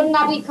square, wouldn't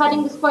that be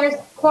cutting the square's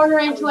corner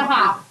into a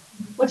half,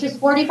 which is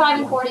 45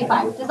 and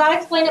 45? Does that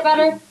explain it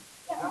better?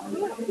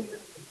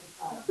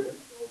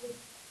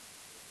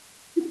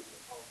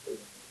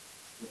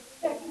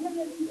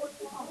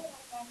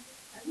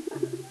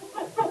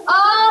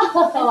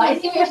 Oh, I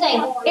see what you're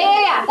saying.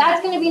 Yeah.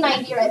 That's going to be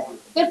 90 right there.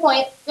 Good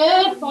point.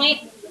 Good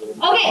point.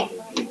 Okay,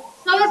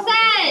 so it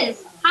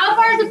says, how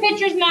far is the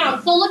pitcher's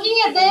mound? So looking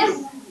at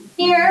this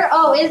here,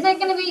 oh, is it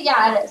going to be?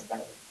 Yeah, it is.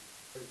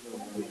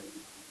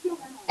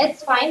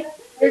 It's fine.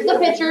 Here's the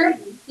pitcher.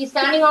 He's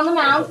standing on the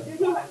mound.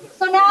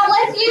 So now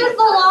let's use the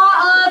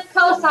law of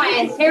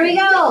cosines. Here we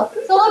go.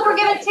 So look, we're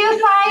given two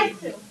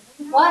sides.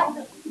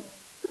 What?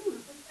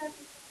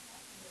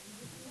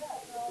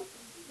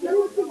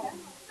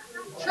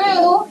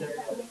 True.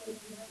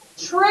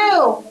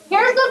 True.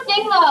 Here's the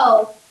thing,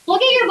 though.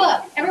 Look at your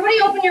book.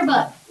 Everybody open your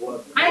book.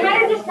 I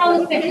better just tell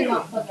this picture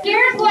off.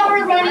 Here's what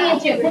we're running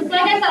into. Because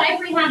like I said, I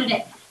freehanded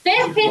it.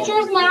 This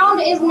pitcher's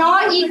mound is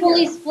not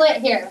equally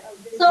split here.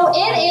 So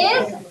it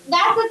is,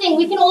 that's the thing.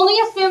 We can only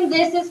assume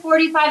this is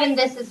 45 and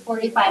this is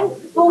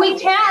 45. But we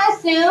can't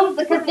assume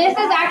because this is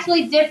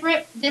actually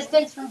different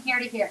distance from here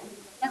to here.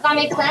 Does that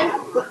make sense?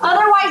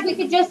 Otherwise, we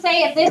could just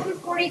say if this is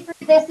 43,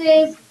 this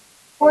is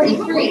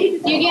 43.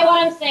 Do you get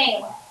what I'm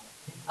saying?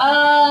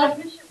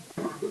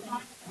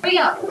 Here we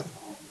go.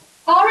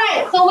 All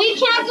right, so we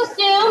can't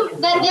assume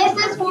that this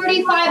is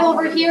 45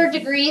 over here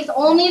degrees,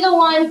 only the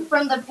one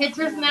from the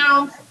pitcher's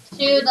mound to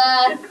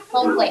the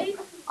home plate.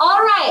 All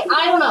right,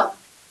 I don't know.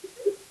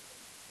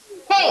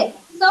 Okay,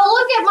 so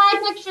look at my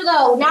picture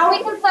though. Now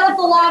we can set up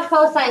the law of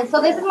cosine.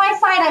 So this is my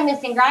side I'm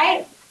missing,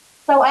 right?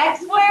 So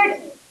x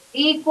squared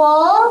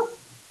equals,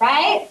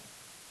 right?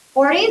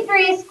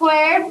 43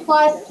 squared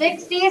plus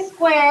 60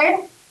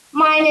 squared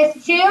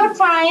minus 2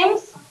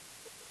 times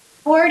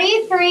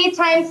 43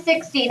 times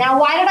 60. Now,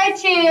 why did I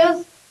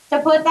choose to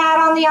put that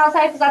on the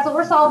outside? Because that's what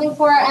we're solving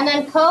for. And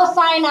then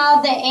cosine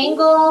of the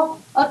angle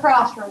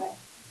across from it.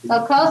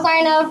 So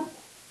cosine of.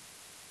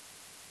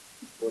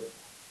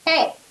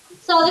 Okay,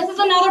 so this is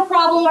another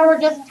problem where we're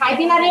just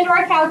typing that into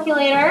our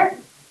calculator.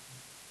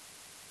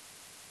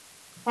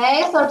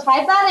 Okay, so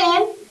type that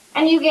in,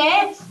 and you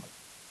get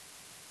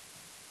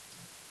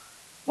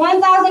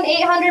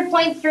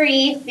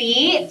 1,800.3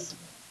 feet.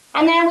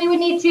 And then we would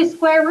need to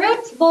square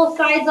root both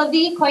sides of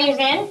the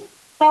equation.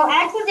 So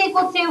x is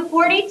equal to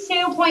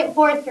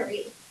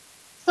 42.43.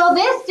 So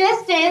this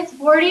distance,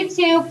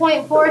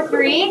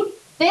 42.43,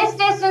 This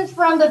distance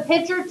from the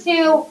pitcher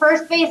to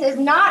first base is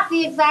not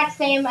the exact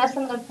same as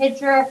from the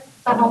pitcher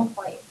to home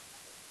plate.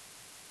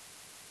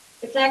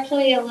 It's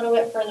actually a little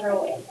bit further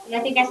away. And I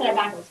think I said it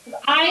backwards.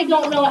 Because I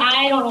don't know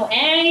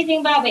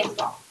anything about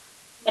baseball.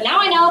 But now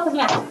I know because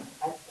I'm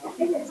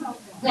asking.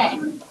 Okay.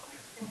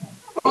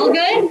 All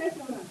good?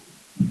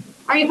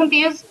 Are you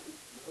confused?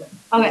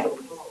 Okay.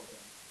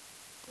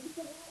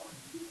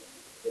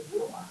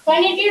 So I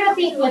need you to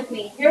think with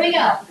me. Here we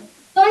go.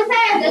 So it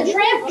says a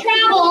trip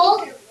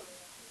travels.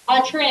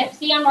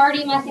 See, I'm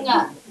already messing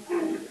up.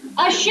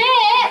 A ship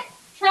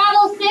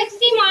travels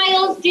 60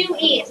 miles due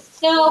east.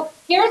 So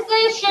here's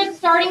the ship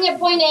starting at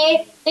point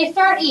A. They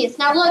start east.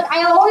 Now look,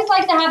 I always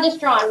like to have this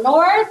drawn.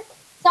 North,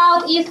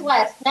 south, east,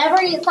 west.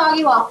 Never eat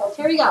soggy waffles.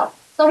 Here we go.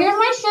 So here's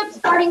my ship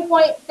starting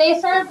point. They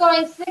start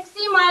going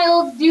 60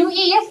 miles due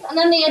east, and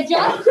then they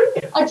adjust,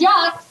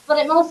 but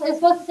it's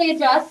supposed to say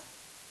adjust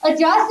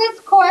its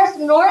course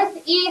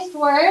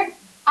northeastward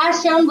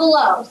as shown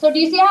below. So do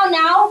you see how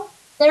now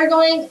they're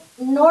going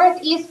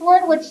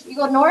northeastward, which you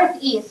go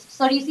northeast.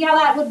 So do you see how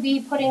that would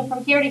be putting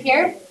from here to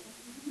here?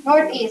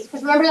 Northeast,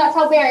 because remember that's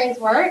how bearings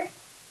work.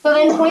 So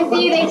then point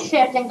B, they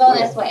shift and go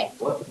this way.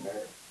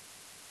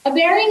 A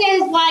bearing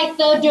is like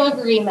the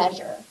degree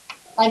measure.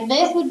 Like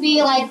this would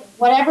be like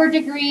whatever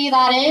degree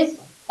that is,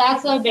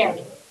 that's a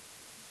bearing.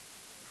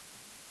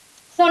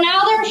 So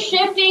now they're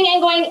shifting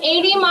and going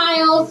 80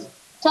 miles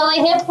till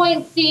they hit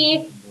point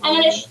C, and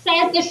then it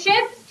says the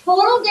ship's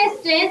total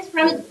distance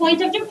from its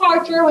point of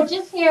departure, which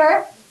is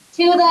here,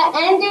 to the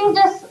ending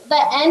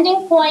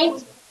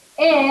point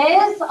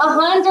is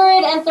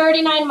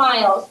 139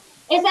 miles.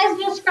 It says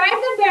describe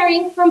the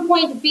bearing from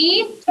point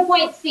B to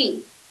point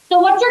C. So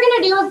what you're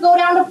going to do is go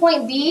down to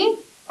point B,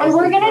 and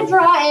we're going to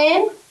draw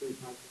in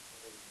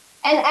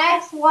an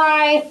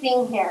XY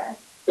thing here.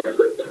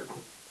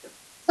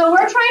 So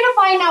we're trying to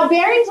find, now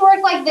bearings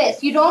work like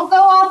this. You don't go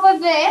off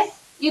of this,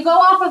 you go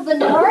off of the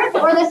north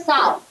or the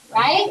south,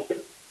 right?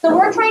 So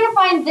we're trying to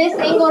find this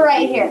angle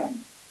right here.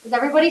 Does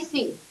everybody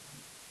see?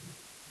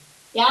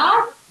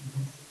 Yeah?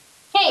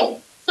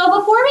 Okay, so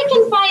before we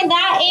can find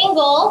that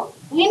angle,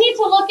 we need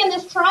to look in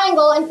this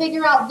triangle and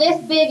figure out this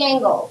big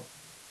angle.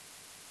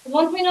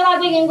 Once we know that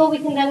big angle, we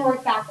can then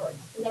work backwards.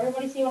 Does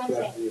everybody see what I'm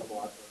saying?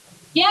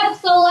 Yep,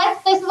 so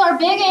this is our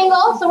big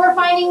angle, so we're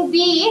finding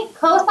B.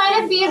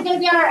 Cosine of B is going to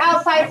be on our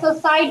outside, so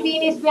side B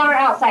needs to be on our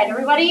outside.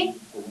 Everybody?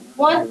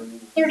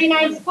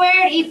 139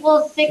 squared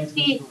equals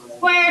 60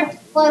 squared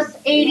plus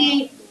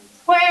 80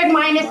 squared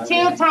minus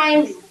 2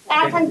 times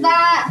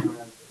that.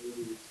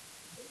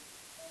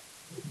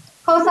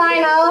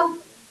 Cosine of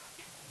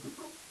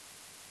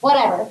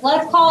whatever.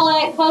 Let's call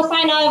it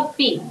cosine of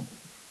B.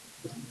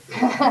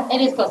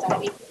 It is cosine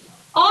of B.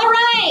 All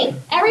right,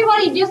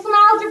 everybody do some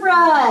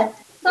algebra.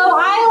 So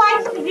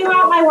I like to do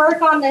out my work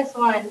on this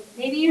one.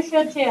 Maybe you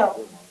should too.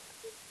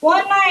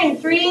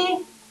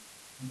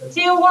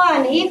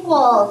 19321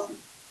 equals.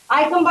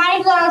 I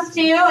combined those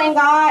two and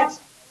got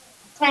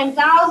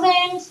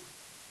 10,000.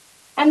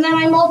 And then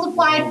I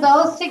multiplied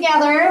those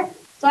together.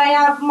 So I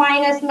have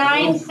minus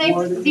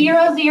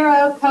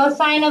 9600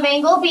 cosine of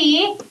angle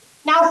B.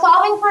 Now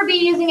solving for B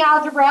using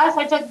algebra. So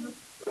I took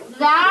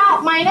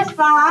that minus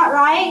that,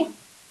 right?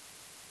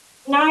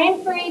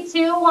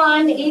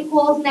 9321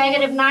 equals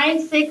negative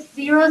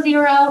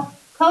 9600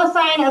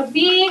 cosine of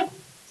B.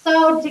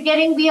 So to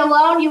getting B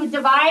alone, you would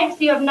divide. So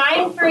you have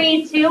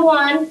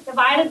 9321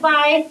 divided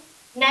by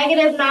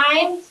negative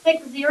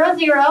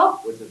 9600.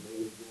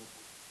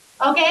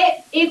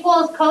 Okay,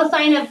 equals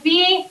cosine of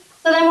B.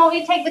 So then when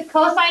we take the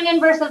cosine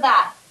inverse of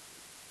that,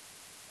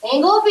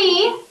 angle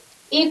B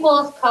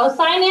equals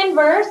cosine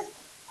inverse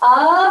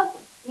of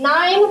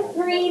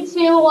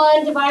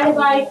 9321 divided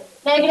by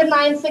negative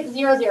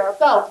 9600.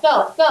 Go.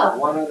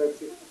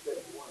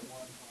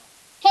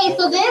 Okay,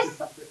 so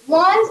this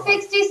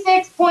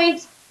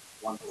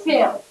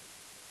 166.2.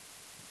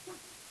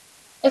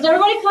 Is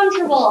everybody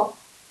comfortable?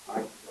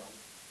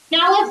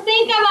 Now let's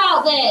think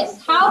about this.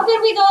 How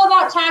could we go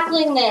about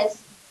tackling this?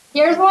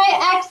 Here's my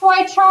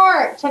XY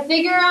chart to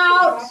figure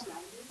out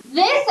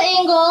this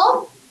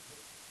angle.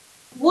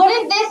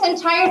 Wouldn't this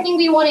entire thing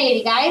be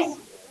 180, guys?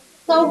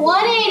 So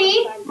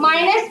 180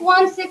 minus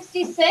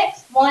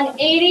 166,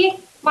 180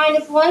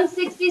 minus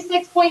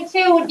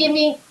 166.2 would give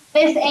me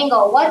this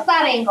angle. What's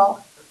that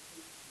angle?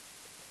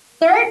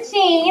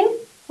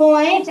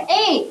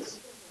 13.8.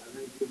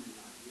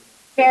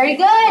 Very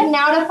good.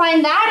 Now to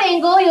find that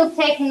angle, you'll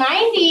take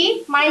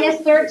 90 minus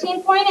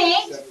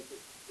 13.8,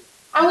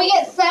 and we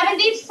get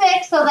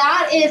 76, so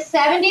that is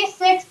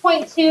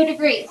 76.2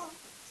 degrees.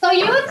 So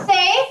you would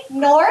say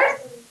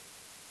north,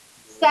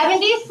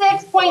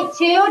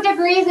 76.2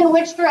 degrees in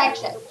which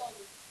direction?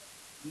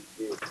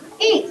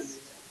 East.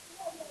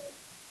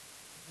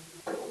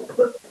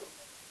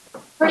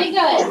 Pretty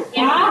good,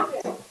 yeah?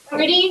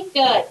 Pretty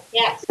good,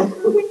 yes.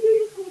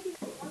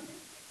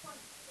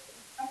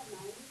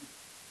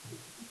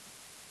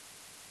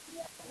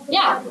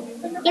 Yeah,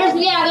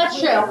 that's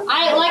true.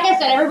 Like I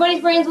said,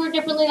 everybody's brains work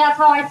differently. That's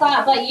how I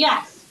saw it. But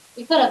yes,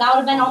 we could have. That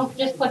would have been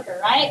just quicker,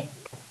 right?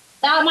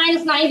 That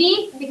minus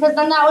 90, because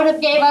then that would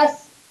have gave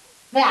us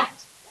that.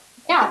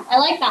 Yeah, I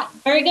like that.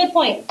 Very good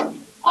point.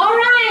 All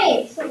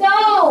right, so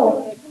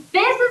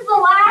this is the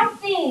last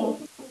thing.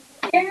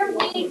 Here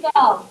we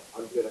go.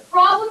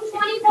 Problem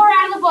 24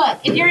 out of the book,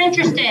 if you're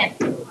interested.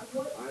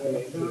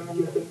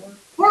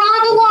 We're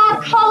on the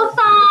log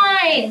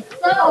cosine.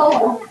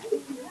 So,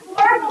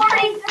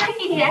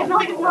 443. I feel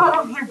like it's not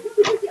on here.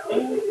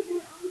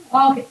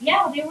 Okay,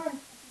 yeah, they were.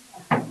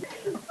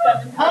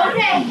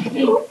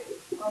 Okay.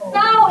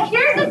 So,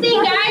 here's the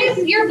thing, guys.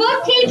 Your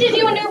book teaches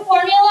you a new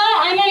formula.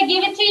 I'm going to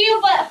give it to you,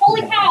 but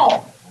holy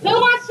cow. Who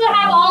wants to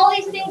have all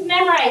these things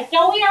memorized?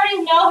 Don't we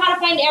already know how to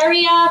find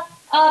area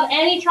of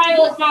any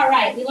triangle that's not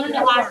right? We learned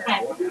it last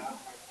time.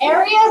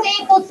 Area is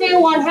equal to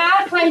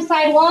 1/2 times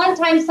side 1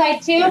 times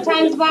side 2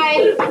 times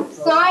by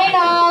sine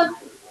of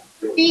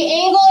the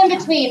angle in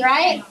between,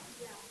 right?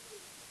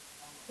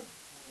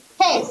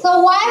 Okay,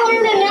 so why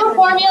learn a new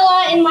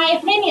formula in my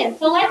opinion?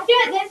 So let's do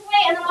it this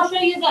way and then I'll show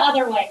you the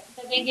other way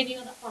that they give you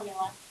the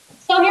formula.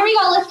 So here we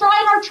go, let's draw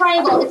in our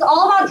triangle. It's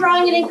all about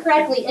drawing it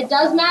incorrectly. It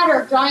does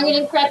matter drawing it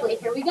incorrectly.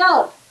 Here we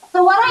go.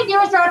 So what I do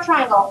is draw a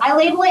triangle. I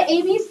label it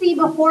ABC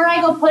before I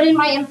go put in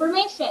my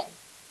information.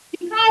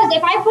 Because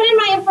if I put in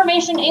my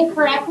information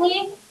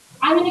incorrectly,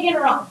 I'm going to get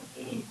it wrong.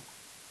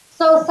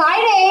 So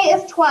side A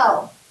is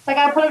 12. So I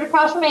got to put it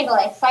across from angle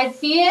A. Side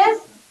C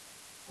is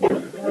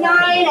 9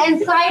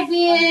 and side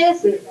B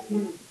is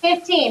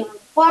 15.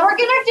 What we're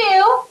going to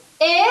do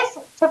is,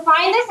 to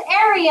find this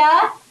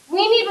area,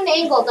 we need an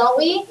angle, don't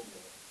we?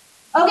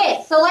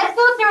 Okay, so let's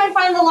go through and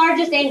find the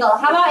largest angle.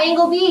 How about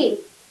angle B?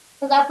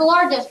 Because that's the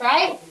largest,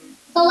 right?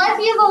 So let's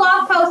use the law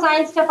of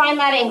cosines to find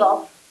that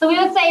angle. So we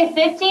would say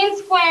 15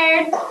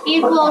 squared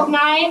equals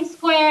 9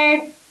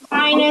 squared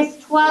minus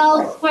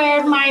 12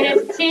 squared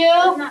minus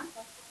 2.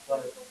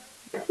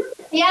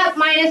 Yep,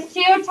 minus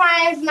 2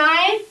 times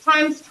 9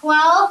 times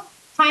 12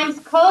 times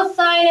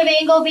cosine of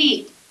angle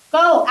B.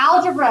 Go,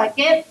 algebra,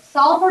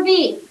 solve for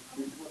B.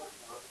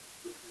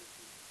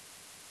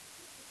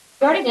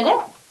 You already did it?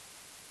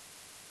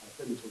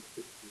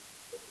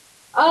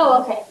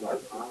 Oh, okay.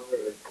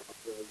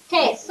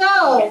 Okay,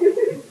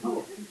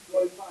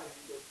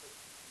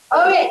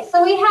 so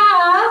we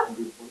have,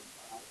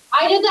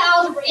 I did the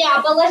algebra,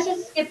 yeah, but let's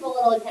just skip a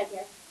little ahead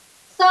here.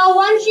 So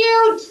once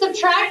you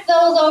subtract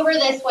those over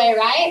this way,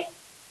 right?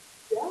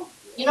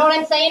 You know what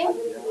I'm saying?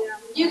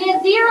 You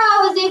get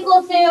 0 is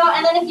equal to,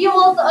 and then if you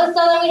will, so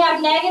then we have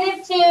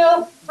negative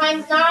 2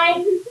 times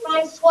 9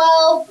 times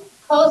 12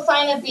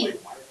 cosine of B.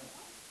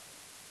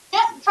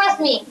 Just trust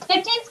me,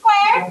 15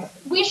 squared,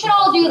 we should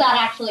all do that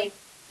actually,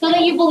 so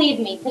that you believe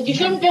me, because you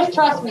shouldn't just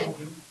trust me.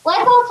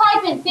 Let's all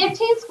type in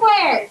 15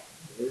 squared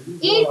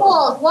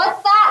equals,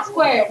 what's that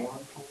squared?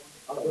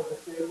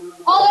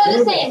 All they're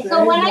the same.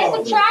 So when I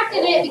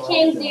subtracted it, it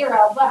became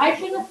 0, but I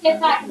shouldn't have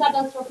skipped that because that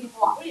does throw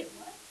people off.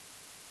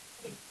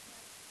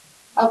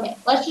 Okay,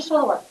 let's just show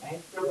the work.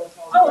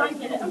 Oh, I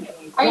get it.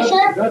 Are you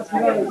sure?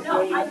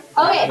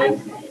 Okay.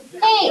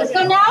 Hey,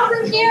 so now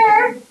from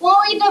here,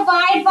 won't we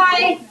divide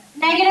by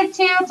negative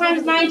 2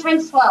 times 9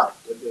 times 12?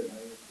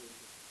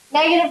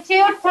 Negative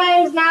 2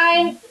 times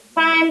 9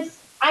 times,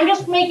 I'm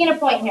just making a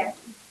point here.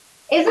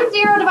 Isn't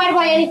 0 divided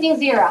by anything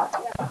 0?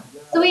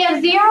 So we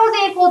have 0 is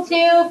equal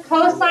to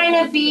cosine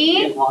of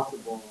B.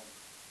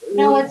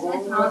 No, it's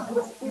not.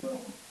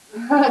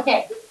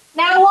 Okay.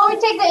 Now won't we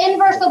take the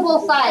inverse of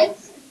both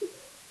sides?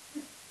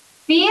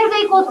 B is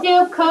equal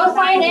to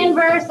cosine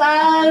inverse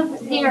of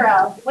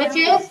 0, which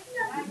is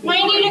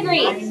 90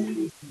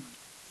 degrees.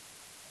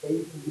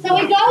 So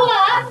we go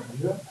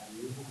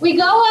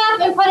up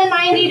and put in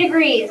 90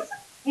 degrees.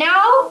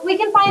 Now we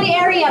can find the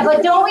area,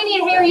 but don't we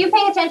need, hey, are you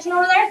paying attention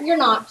over there? You're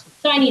not,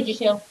 so I need you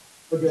to.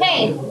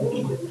 Okay,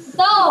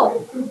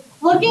 so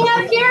looking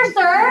up here,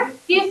 sir,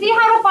 do you see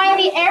how to find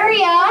the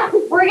area?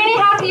 We're going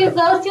to have to use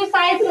those two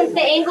sides since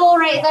the angle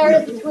right there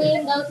is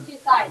between those two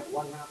sides.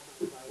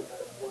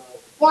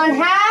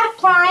 1/2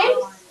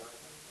 times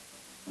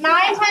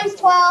 9 times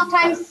 12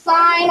 times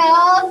sine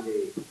of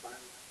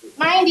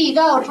 90.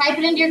 Go, type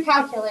it into your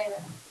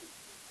calculator.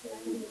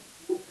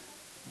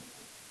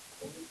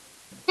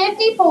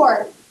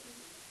 54.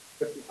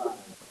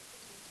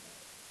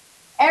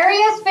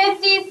 Area is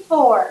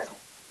 54.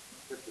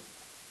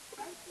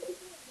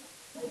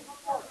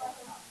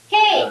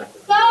 Okay,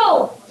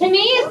 so to me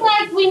it's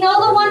like we know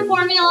the one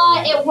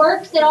formula, it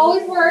works, it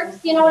always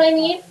works, you know what I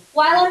mean?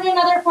 Why learn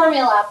another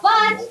formula?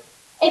 But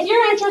if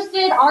you're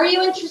interested, are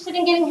you interested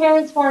in getting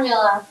Heron's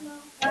formula?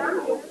 Okay,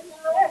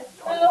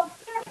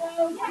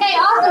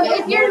 awesome.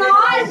 If you're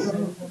not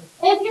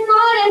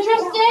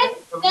interested,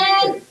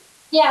 then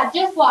yeah,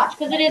 just watch,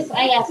 because it is,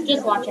 I guess,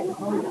 just watch it.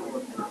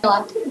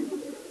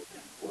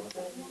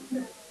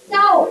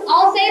 So,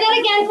 I'll say that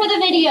again for the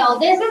video.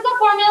 This is the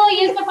formula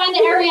used to find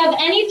the area of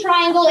any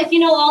triangle if you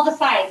know all the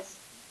sides.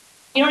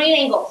 You don't need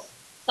angles.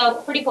 So,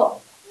 pretty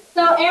cool.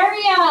 So,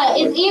 area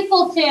is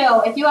equal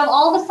to, if you have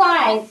all the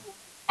sides,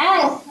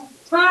 S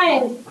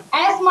times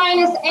S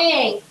minus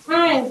A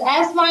times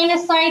S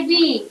minus side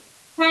B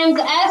times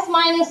S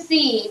minus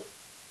C.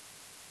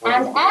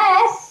 And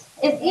S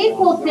is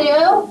equal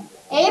to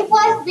A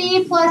plus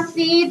B plus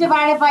C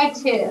divided by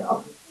 2.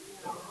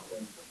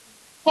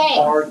 Okay,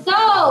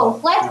 so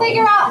let's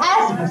figure out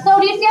S. So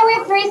do you see how we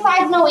have 3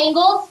 sides, no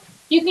angles?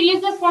 You could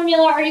use this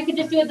formula or you could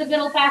just do it the good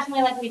old-fashioned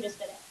way like we just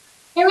did it.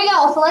 Here we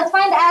go. So let's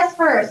find S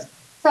first.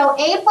 So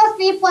A plus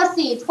B plus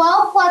C,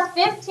 12 plus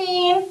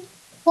 15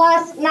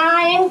 plus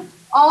 9,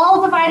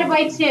 all divided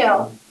by 2.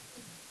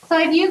 So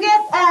if you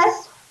get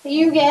S,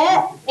 you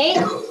get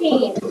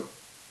 18.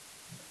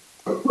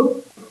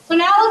 So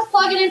now let's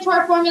plug it into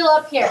our formula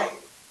up here.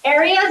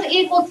 Area is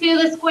equal to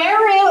the square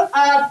root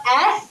of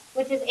S,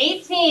 which is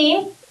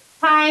 18,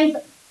 times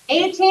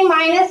 18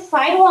 minus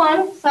side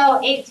 1, so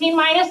 18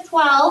 minus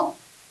 12,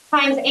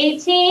 times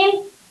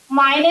 18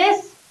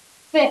 minus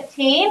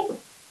 15,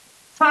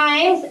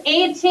 times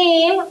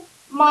 18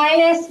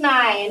 minus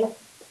 9.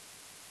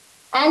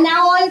 And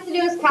now all you have to do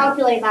is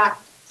calculate that.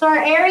 So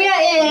our area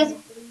is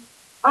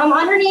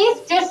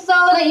underneath, just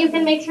so that you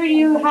can make sure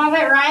you have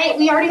it right.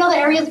 We already know the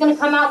area is going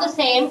to come out the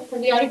same because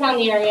we already found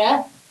the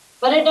area,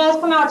 but it does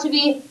come out to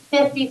be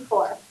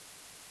 54.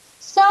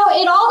 So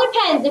it all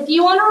depends. If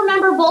you want to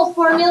remember both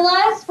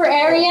formulas for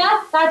area,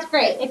 that's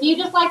great. If you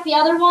just like the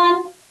other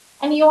one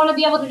and you want to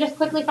be able to just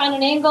quickly find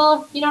an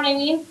angle, you know what I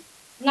mean?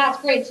 And that's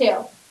great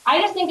too. I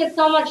just think it's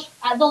so much,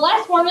 the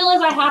less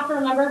formulas I have to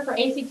remember for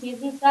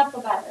ACTs and stuff, the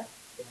better.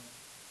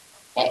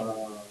 Okay.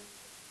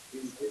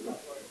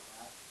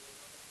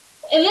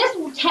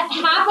 This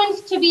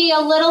happens to be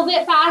a little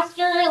bit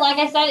faster. Like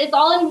I said, it's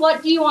all in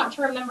what do you want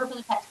to remember for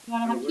the test. Do you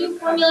want to have 2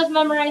 formulas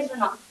memorized or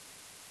not?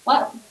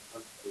 What?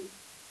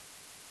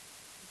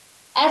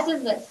 S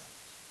is this.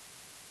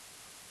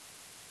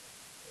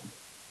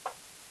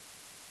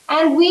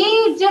 And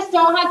we just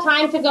don't have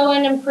time to go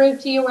in and prove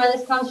to you where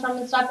this comes from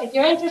and stuff. If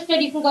you're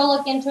interested, you can go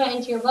look into it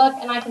into your book,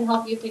 and I can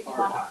help you figure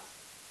that out.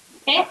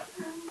 Okay?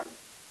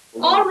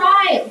 All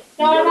right.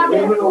 So I'm not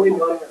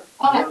gonna...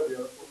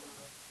 Okay.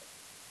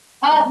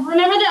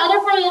 Remember the other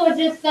formula was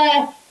just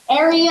the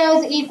area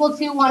is equal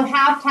to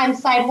 1/2 times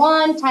side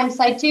 1 times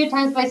side 2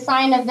 times by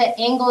sine of the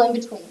angle in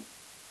between.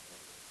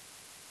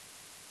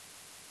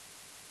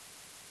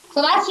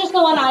 So that's just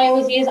the one I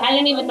always use. I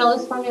didn't even know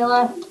this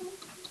formula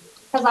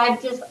because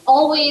I've just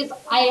always,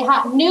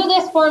 knew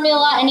this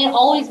formula and it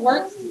always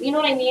works. You know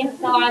what I mean?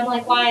 So I'm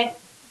like, why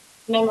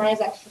memorize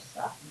extra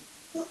stuff?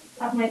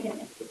 That's my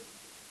opinion.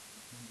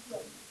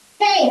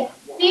 Okay,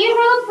 these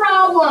are the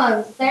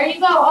problems. There you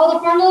go. Oh, the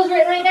formula's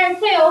written right there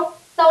too.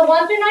 So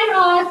 1 through 9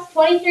 odds,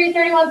 23,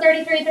 31,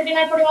 33,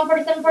 39, 41,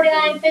 47,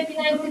 49,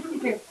 59,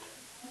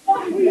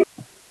 63.